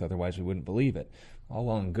truth. Otherwise we wouldn't believe it. All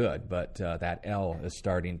well and good, but that L is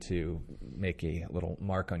starting to make a little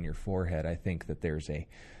mark on your forehead. I think that there's a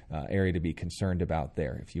area to be concerned about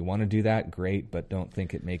there. If you want to do that, great, but don't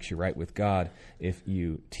think it makes you right with God. If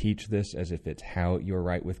you teach this as if it's how you're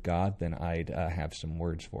right with God, then I'd have some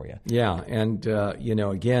words for you. Yeah, and,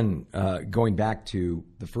 again, going back to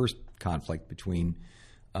the first conflict between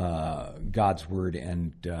God's Word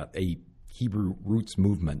and a Hebrew roots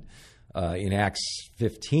movement, in Acts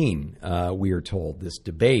 15, we are told this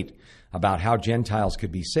debate about how Gentiles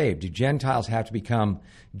could be saved. Do Gentiles have to become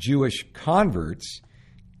Jewish converts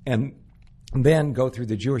and then go through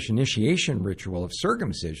the Jewish initiation ritual of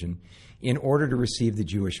circumcision in order to receive the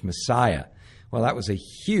Jewish Messiah? Well, that was a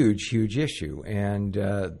huge, huge issue, and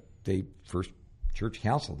the First Church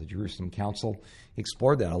Council, the Jerusalem Council,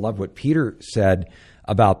 explored that. I love what Peter said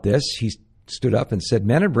about this. He stood up and said,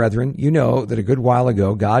 "Men and brethren, you know that a good while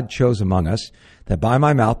ago God chose among us that by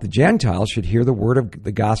my mouth the Gentiles should hear the word of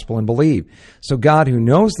the gospel and believe. So God, who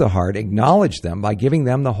knows the heart, acknowledged them by giving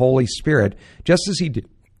them the Holy Spirit, just as he did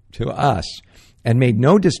to us, and made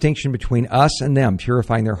no distinction between us and them,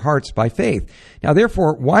 purifying their hearts by faith. Now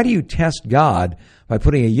therefore, why do you test God by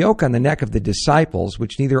putting a yoke on the neck of the disciples,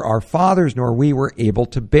 which neither our fathers nor we were able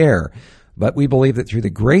to bear? But we believe that through the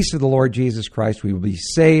grace of the Lord Jesus Christ we will be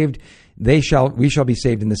saved. We shall be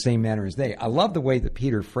saved in the same manner as they." I love the way that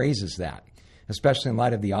Peter phrases that, especially in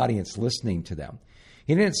light of the audience listening to them.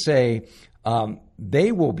 He didn't say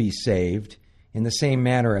they will be saved in the same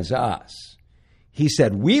manner as us. He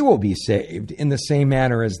said we will be saved in the same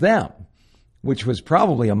manner as them, which was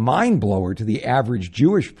probably a mind blower to the average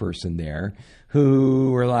Jewish person there,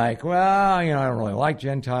 who were like, well, I don't really like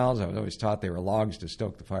Gentiles. I was always taught they were logs to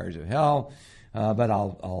stoke the fires of hell, but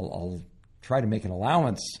I'll try to make an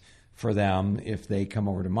allowance for them if they come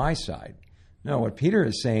over to my side. No, what Peter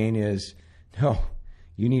is saying is, no,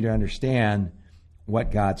 you need to understand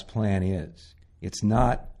what God's plan is. It's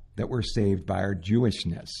not that we're saved by our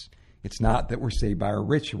Jewishness. It's not that we're saved by our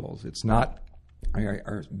rituals. It's not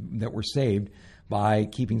that we're saved by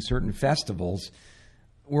keeping certain festivals.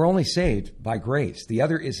 We're only saved by grace. The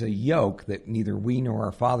other is a yoke that neither we nor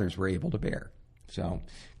our fathers were able to bear. So,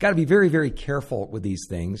 got to be very, very careful with these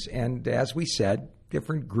things. And as we said,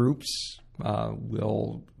 different groups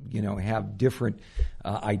will, have different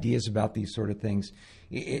ideas about these sort of things.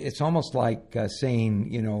 It's almost like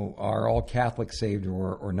saying, are all Catholics saved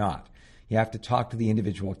or not? You have to talk to the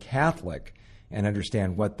individual Catholic and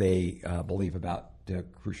understand what they believe about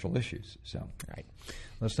crucial issues. So, right.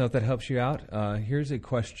 Let's know if that helps you out. Here's a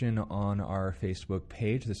question on our Facebook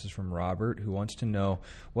page. This is from Robert, who wants to know,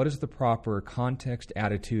 what is the proper context,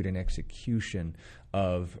 attitude, and execution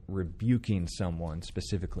of rebuking someone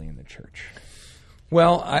specifically in the church?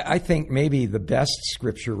 Well, I think maybe the best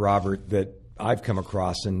scripture, Robert, that I've come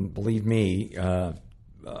across, and believe me,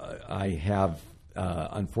 I have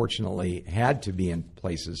unfortunately had to be in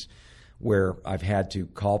places where I've had to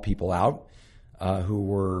call people out who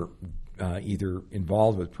were either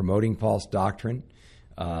involved with promoting false doctrine,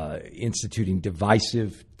 instituting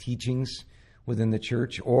divisive teachings within the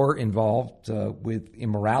church, or involved with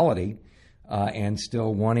immorality and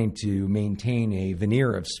still wanting to maintain a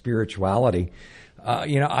veneer of spirituality.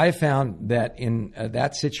 I found that in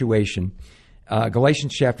that situation,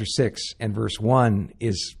 Galatians chapter 6 and verse 1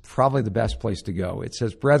 is probably the best place to go. It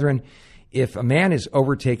says, "Brethren, if a man is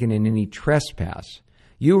overtaken in any trespass,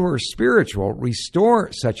 you who are spiritual,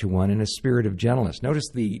 restore such a one in a spirit of gentleness." Notice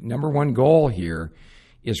the number one goal here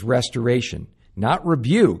is restoration, not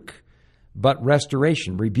rebuke, but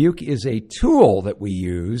restoration. Rebuke is a tool that we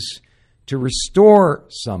use to restore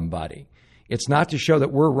somebody. It's not to show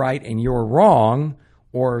that we're right and you're wrong,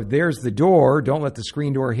 or there's the door, don't let the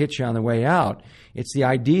screen door hit you on the way out. It's the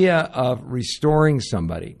idea of restoring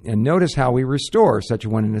somebody. And notice how we restore such a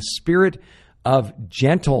one in a spirit of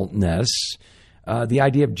gentleness. The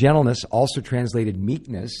idea of gentleness, also translated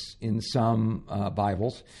meekness in some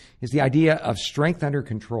Bibles, is the idea of strength under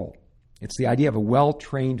control. It's the idea of a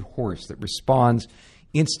well-trained horse that responds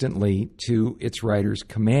instantly to its rider's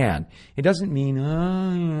command. It doesn't mean,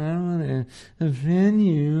 I don't want to offend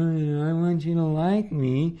you. I want you to like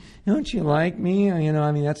me. Don't you like me?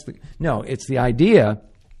 No, it's the idea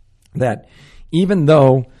that even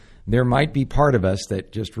though there might be part of us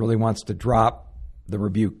that just really wants to drop the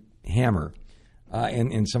rebuke hammer,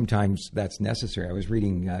 and sometimes that's necessary. I was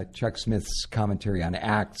reading Chuck Smith's commentary on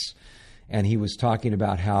Acts, and he was talking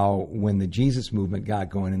about how when the Jesus movement got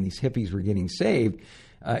going and these hippies were getting saved,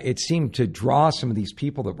 it seemed to draw some of these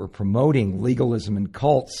people that were promoting legalism and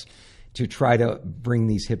cults to try to bring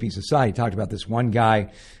these hippies aside. He talked about this one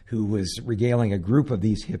guy who was regaling a group of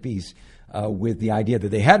these hippies with the idea that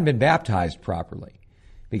they hadn't been baptized properly,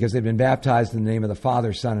 because they'd been baptized in the name of the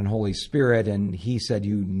Father, Son, and Holy Spirit, and he said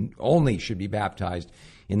you only should be baptized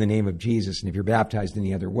in the name of Jesus, and if you're baptized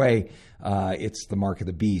any other way, it's the mark of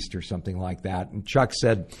the beast or something like that. And Chuck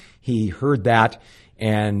said he heard that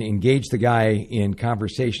and engaged the guy in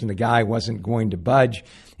conversation. The guy wasn't going to budge,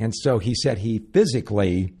 and so he said he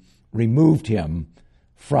physically removed him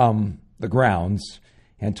from the grounds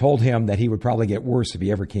and told him that he would probably get worse if he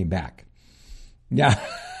ever came back. Now,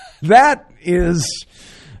 that is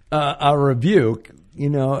a rebuke.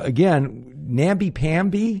 Again,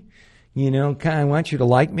 namby-pamby, kind of want you to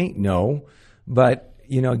like me? No. But,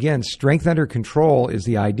 again, strength under control is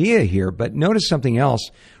the idea here. But notice something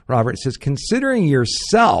else, Robert. It says, considering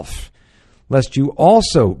yourself, lest you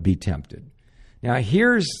also be tempted. Now,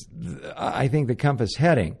 here's, I think, the compass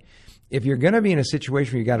heading. If you're going to be in a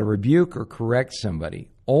situation where you got to rebuke or correct somebody,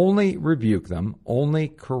 only rebuke them, only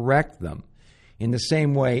correct them in the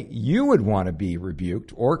same way you would want to be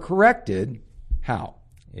rebuked or corrected. How?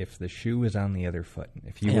 If the shoe is on the other foot,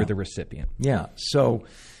 if you were the recipient. Yeah. So,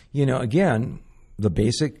 again, the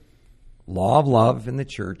basic law of love in the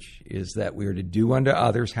church is that we are to do unto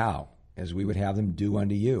others how? As we would have them do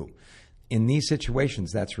unto you. In these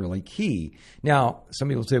situations, that's really key. Now, some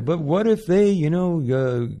people say, but what if they,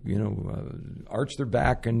 arch their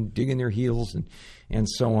back and dig in their heels and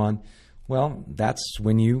so on? Well, that's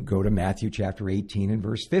when you go to Matthew chapter 18 and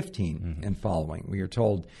verse 15 and following. We are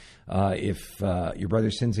told if your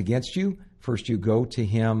brother sins against you, first you go to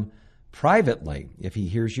him privately. If he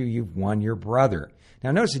hears you, you've won your brother.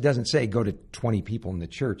 Now, notice it doesn't say go to 20 people in the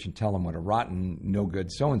church and tell them what a rotten, no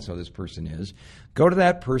good so-and-so this person is. Go to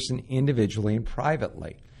that person individually and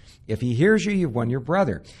privately. If he hears you, you've won your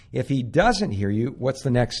brother. If he doesn't hear you, what's the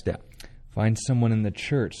next step? Find someone in the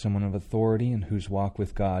church, someone of authority and whose walk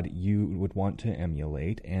with God you would want to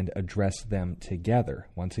emulate, and address them together.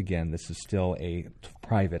 Once again, this is still a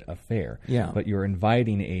private affair. Yeah. But you're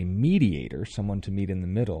inviting a mediator, someone to meet in the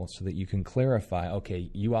middle, so that you can clarify, okay,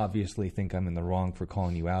 you obviously think I'm in the wrong for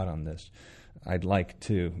calling you out on this. I'd like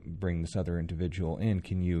to bring this other individual in.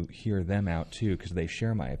 Can you hear them out too? Because they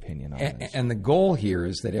share my opinion on this. And the goal here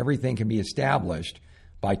is that everything can be established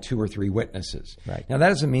by 2 or 3 witnesses. Right. Now, that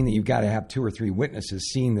doesn't mean that you've got to have 2 or 3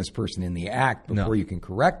 witnesses seeing this person in the act before you can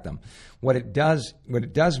correct them. What it does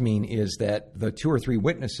mean is that the 2 or 3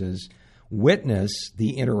 witnesses witness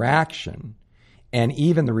the interaction and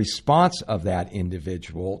even the response of that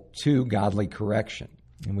individual to godly correction.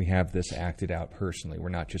 And we have this acted out personally. We're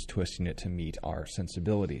not just twisting it to meet our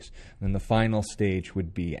sensibilities. And the final stage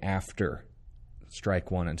would be after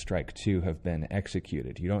strike 1 and strike 2 have been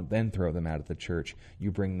executed. You don't then throw them out of the church.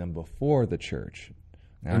 You bring them before the church.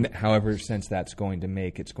 Now, however sense that's going to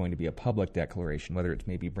make, it's going to be a public declaration, whether it's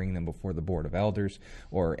maybe bringing them before the board of elders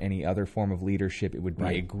or any other form of leadership. It would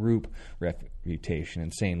be a group refutation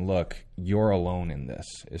and saying, look, you're alone in this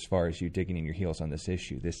as far as you digging in your heels on this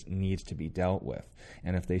issue. This needs to be dealt with.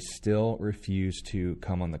 And if they still refuse to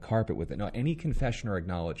come on the carpet with it, no, any confession or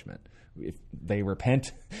acknowledgement, if they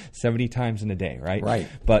repent 70 times in a day, right? Right.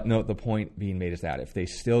 But no, the point being made is that if they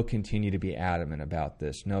still continue to be adamant about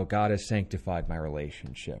this, no, God has sanctified my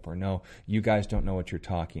relationship, or no, you guys don't know what you're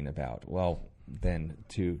talking about, well, then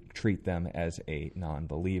to treat them as a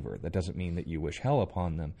non-believer. That doesn't mean that you wish hell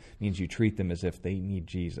upon them. It means you treat them as if they need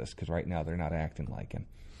Jesus, because right now they're not acting like him.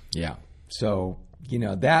 Yeah. So,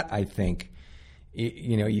 that I think,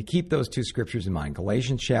 you keep those 2 scriptures in mind,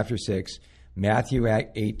 Galatians chapter 6, Matthew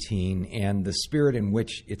 18, and the spirit in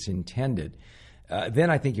which it's intended. Then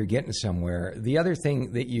I think you're getting somewhere. The other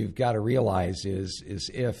thing that you've got to realize is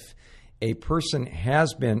if a person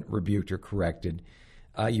has been rebuked or corrected,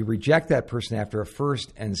 you reject that person after a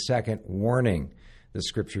first and second warning, the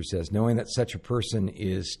Scripture says, knowing that such a person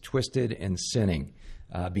is twisted and sinning,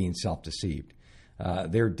 being self-deceived.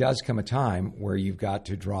 there does come a time where you've got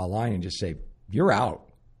to draw a line and just say, you're out.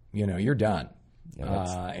 You're done.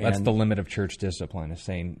 Yeah, that's the limit of church discipline, is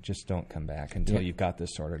saying just don't come back until you've got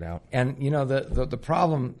this sorted out. And, the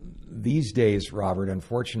problem these days, Robert,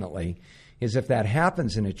 unfortunately, is if that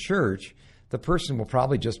happens in a church, the person will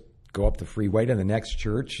probably just go up the freeway to the next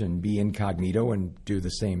church and be incognito and do the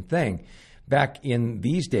same thing. Back in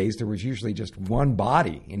these days, there was usually just one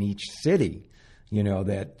body in each city,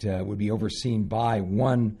 that would be overseen by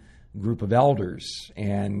one group of elders.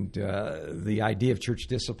 And the idea of church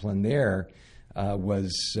discipline there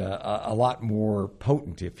was a lot more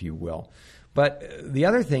potent, if you will. But the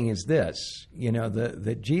other thing is this,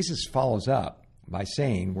 that Jesus follows up by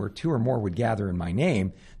saying, where two or more would gather in my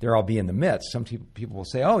name, there I'll be in the midst. Some people will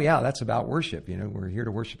say, oh, yeah, that's about worship. We're here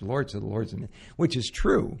to worship the Lord, so the Lord's in it, which is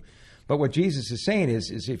true. But what Jesus is saying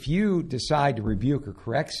is if you decide to rebuke or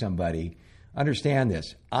correct somebody, understand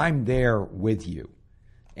this, I'm there with you.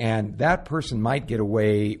 And that person might get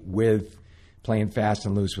away with playing fast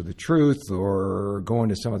and loose with the truth or going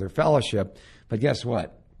to some other fellowship. But guess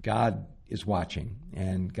what? God is watching,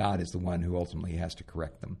 and God is the one who ultimately has to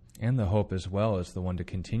correct them. And the hope as well is the one to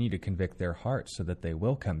continue to convict their hearts so that they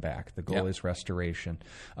will come back. The goal is restoration.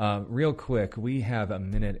 Real quick, we have a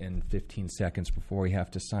minute and 15 seconds before we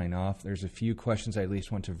have to sign off. There's a few questions I at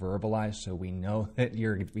least want to verbalize so we know that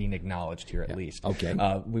you're being acknowledged here at least. Okay.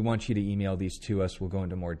 We want you to email these to us. We'll go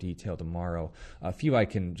into more detail tomorrow. A few I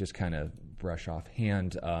can just kind of brush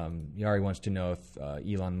offhand. Yari wants to know if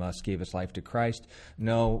Elon Musk gave his life to Christ.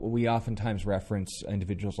 No, we oftentimes reference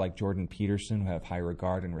individuals like Jordan Peterson who have high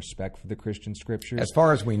regard and respect for the Christian scriptures. As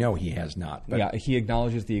far as we know, he has not. But yeah, he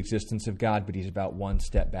acknowledges the existence of God, but he's about one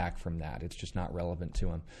step back from that. It's just not relevant to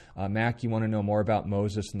him. Mac, you want to know more about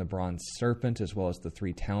Moses and the bronze serpent as well as the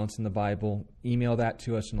 3 talents in the Bible? Email that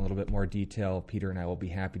to us in a little bit more detail. Peter and I will be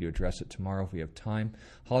happy to address it tomorrow if we have time.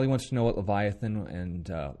 Holly wants to know what Leviathan and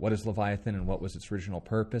what is Leviathan and what was its original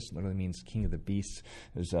purpose. It literally means king of the beasts.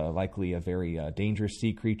 It was likely a very dangerous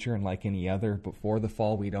sea creature, and like any other, before the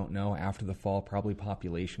fall, we don't know. After the fall, probably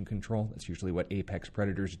population control. That's usually what apex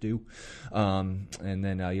predators do. And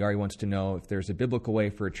then Yari wants to know if there's a biblical way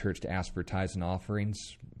for a church to ask for tithes and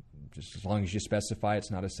offerings. Just as long as you specify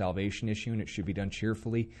it's not a salvation issue and it should be done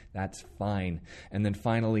cheerfully, that's fine. And then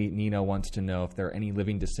finally, Nina wants to know if there are any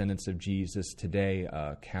living descendants of Jesus today.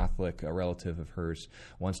 A Catholic, a relative of hers,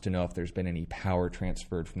 wants to know if there's been any power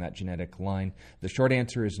transferred from that genetic line. The short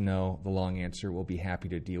answer is no. The long answer we'll be happy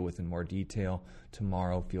to deal with in more detail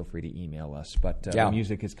tomorrow. Feel free to email us. But the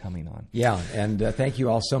music is coming on. Yeah, and thank you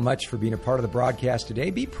all so much for being a part of the broadcast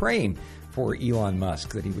today. Be praying for Elon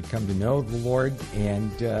Musk, that he would come to know the Lord,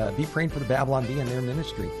 and be praying for the Babylon Bee and their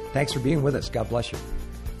ministry. Thanks for being with us. God bless you.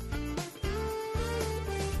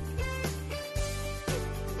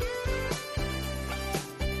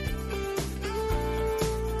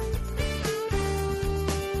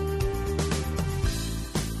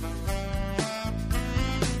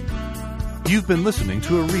 You've been listening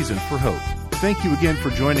to A Reason for Hope. Thank you again for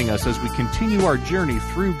joining us as we continue our journey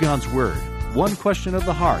through God's Word, one question of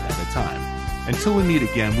the heart at a time. Until we meet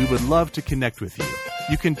again, we would love to connect with you.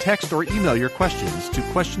 You can text or email your questions to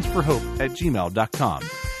questionsforhope@gmail.com.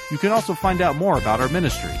 You can also find out more about our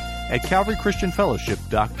ministry at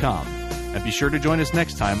calvarychristianfellowship.com. And be sure to join us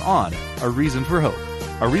next time on A Reason for Hope.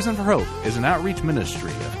 A Reason for Hope is an outreach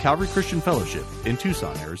ministry of Calvary Christian Fellowship in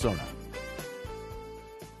Tucson, Arizona.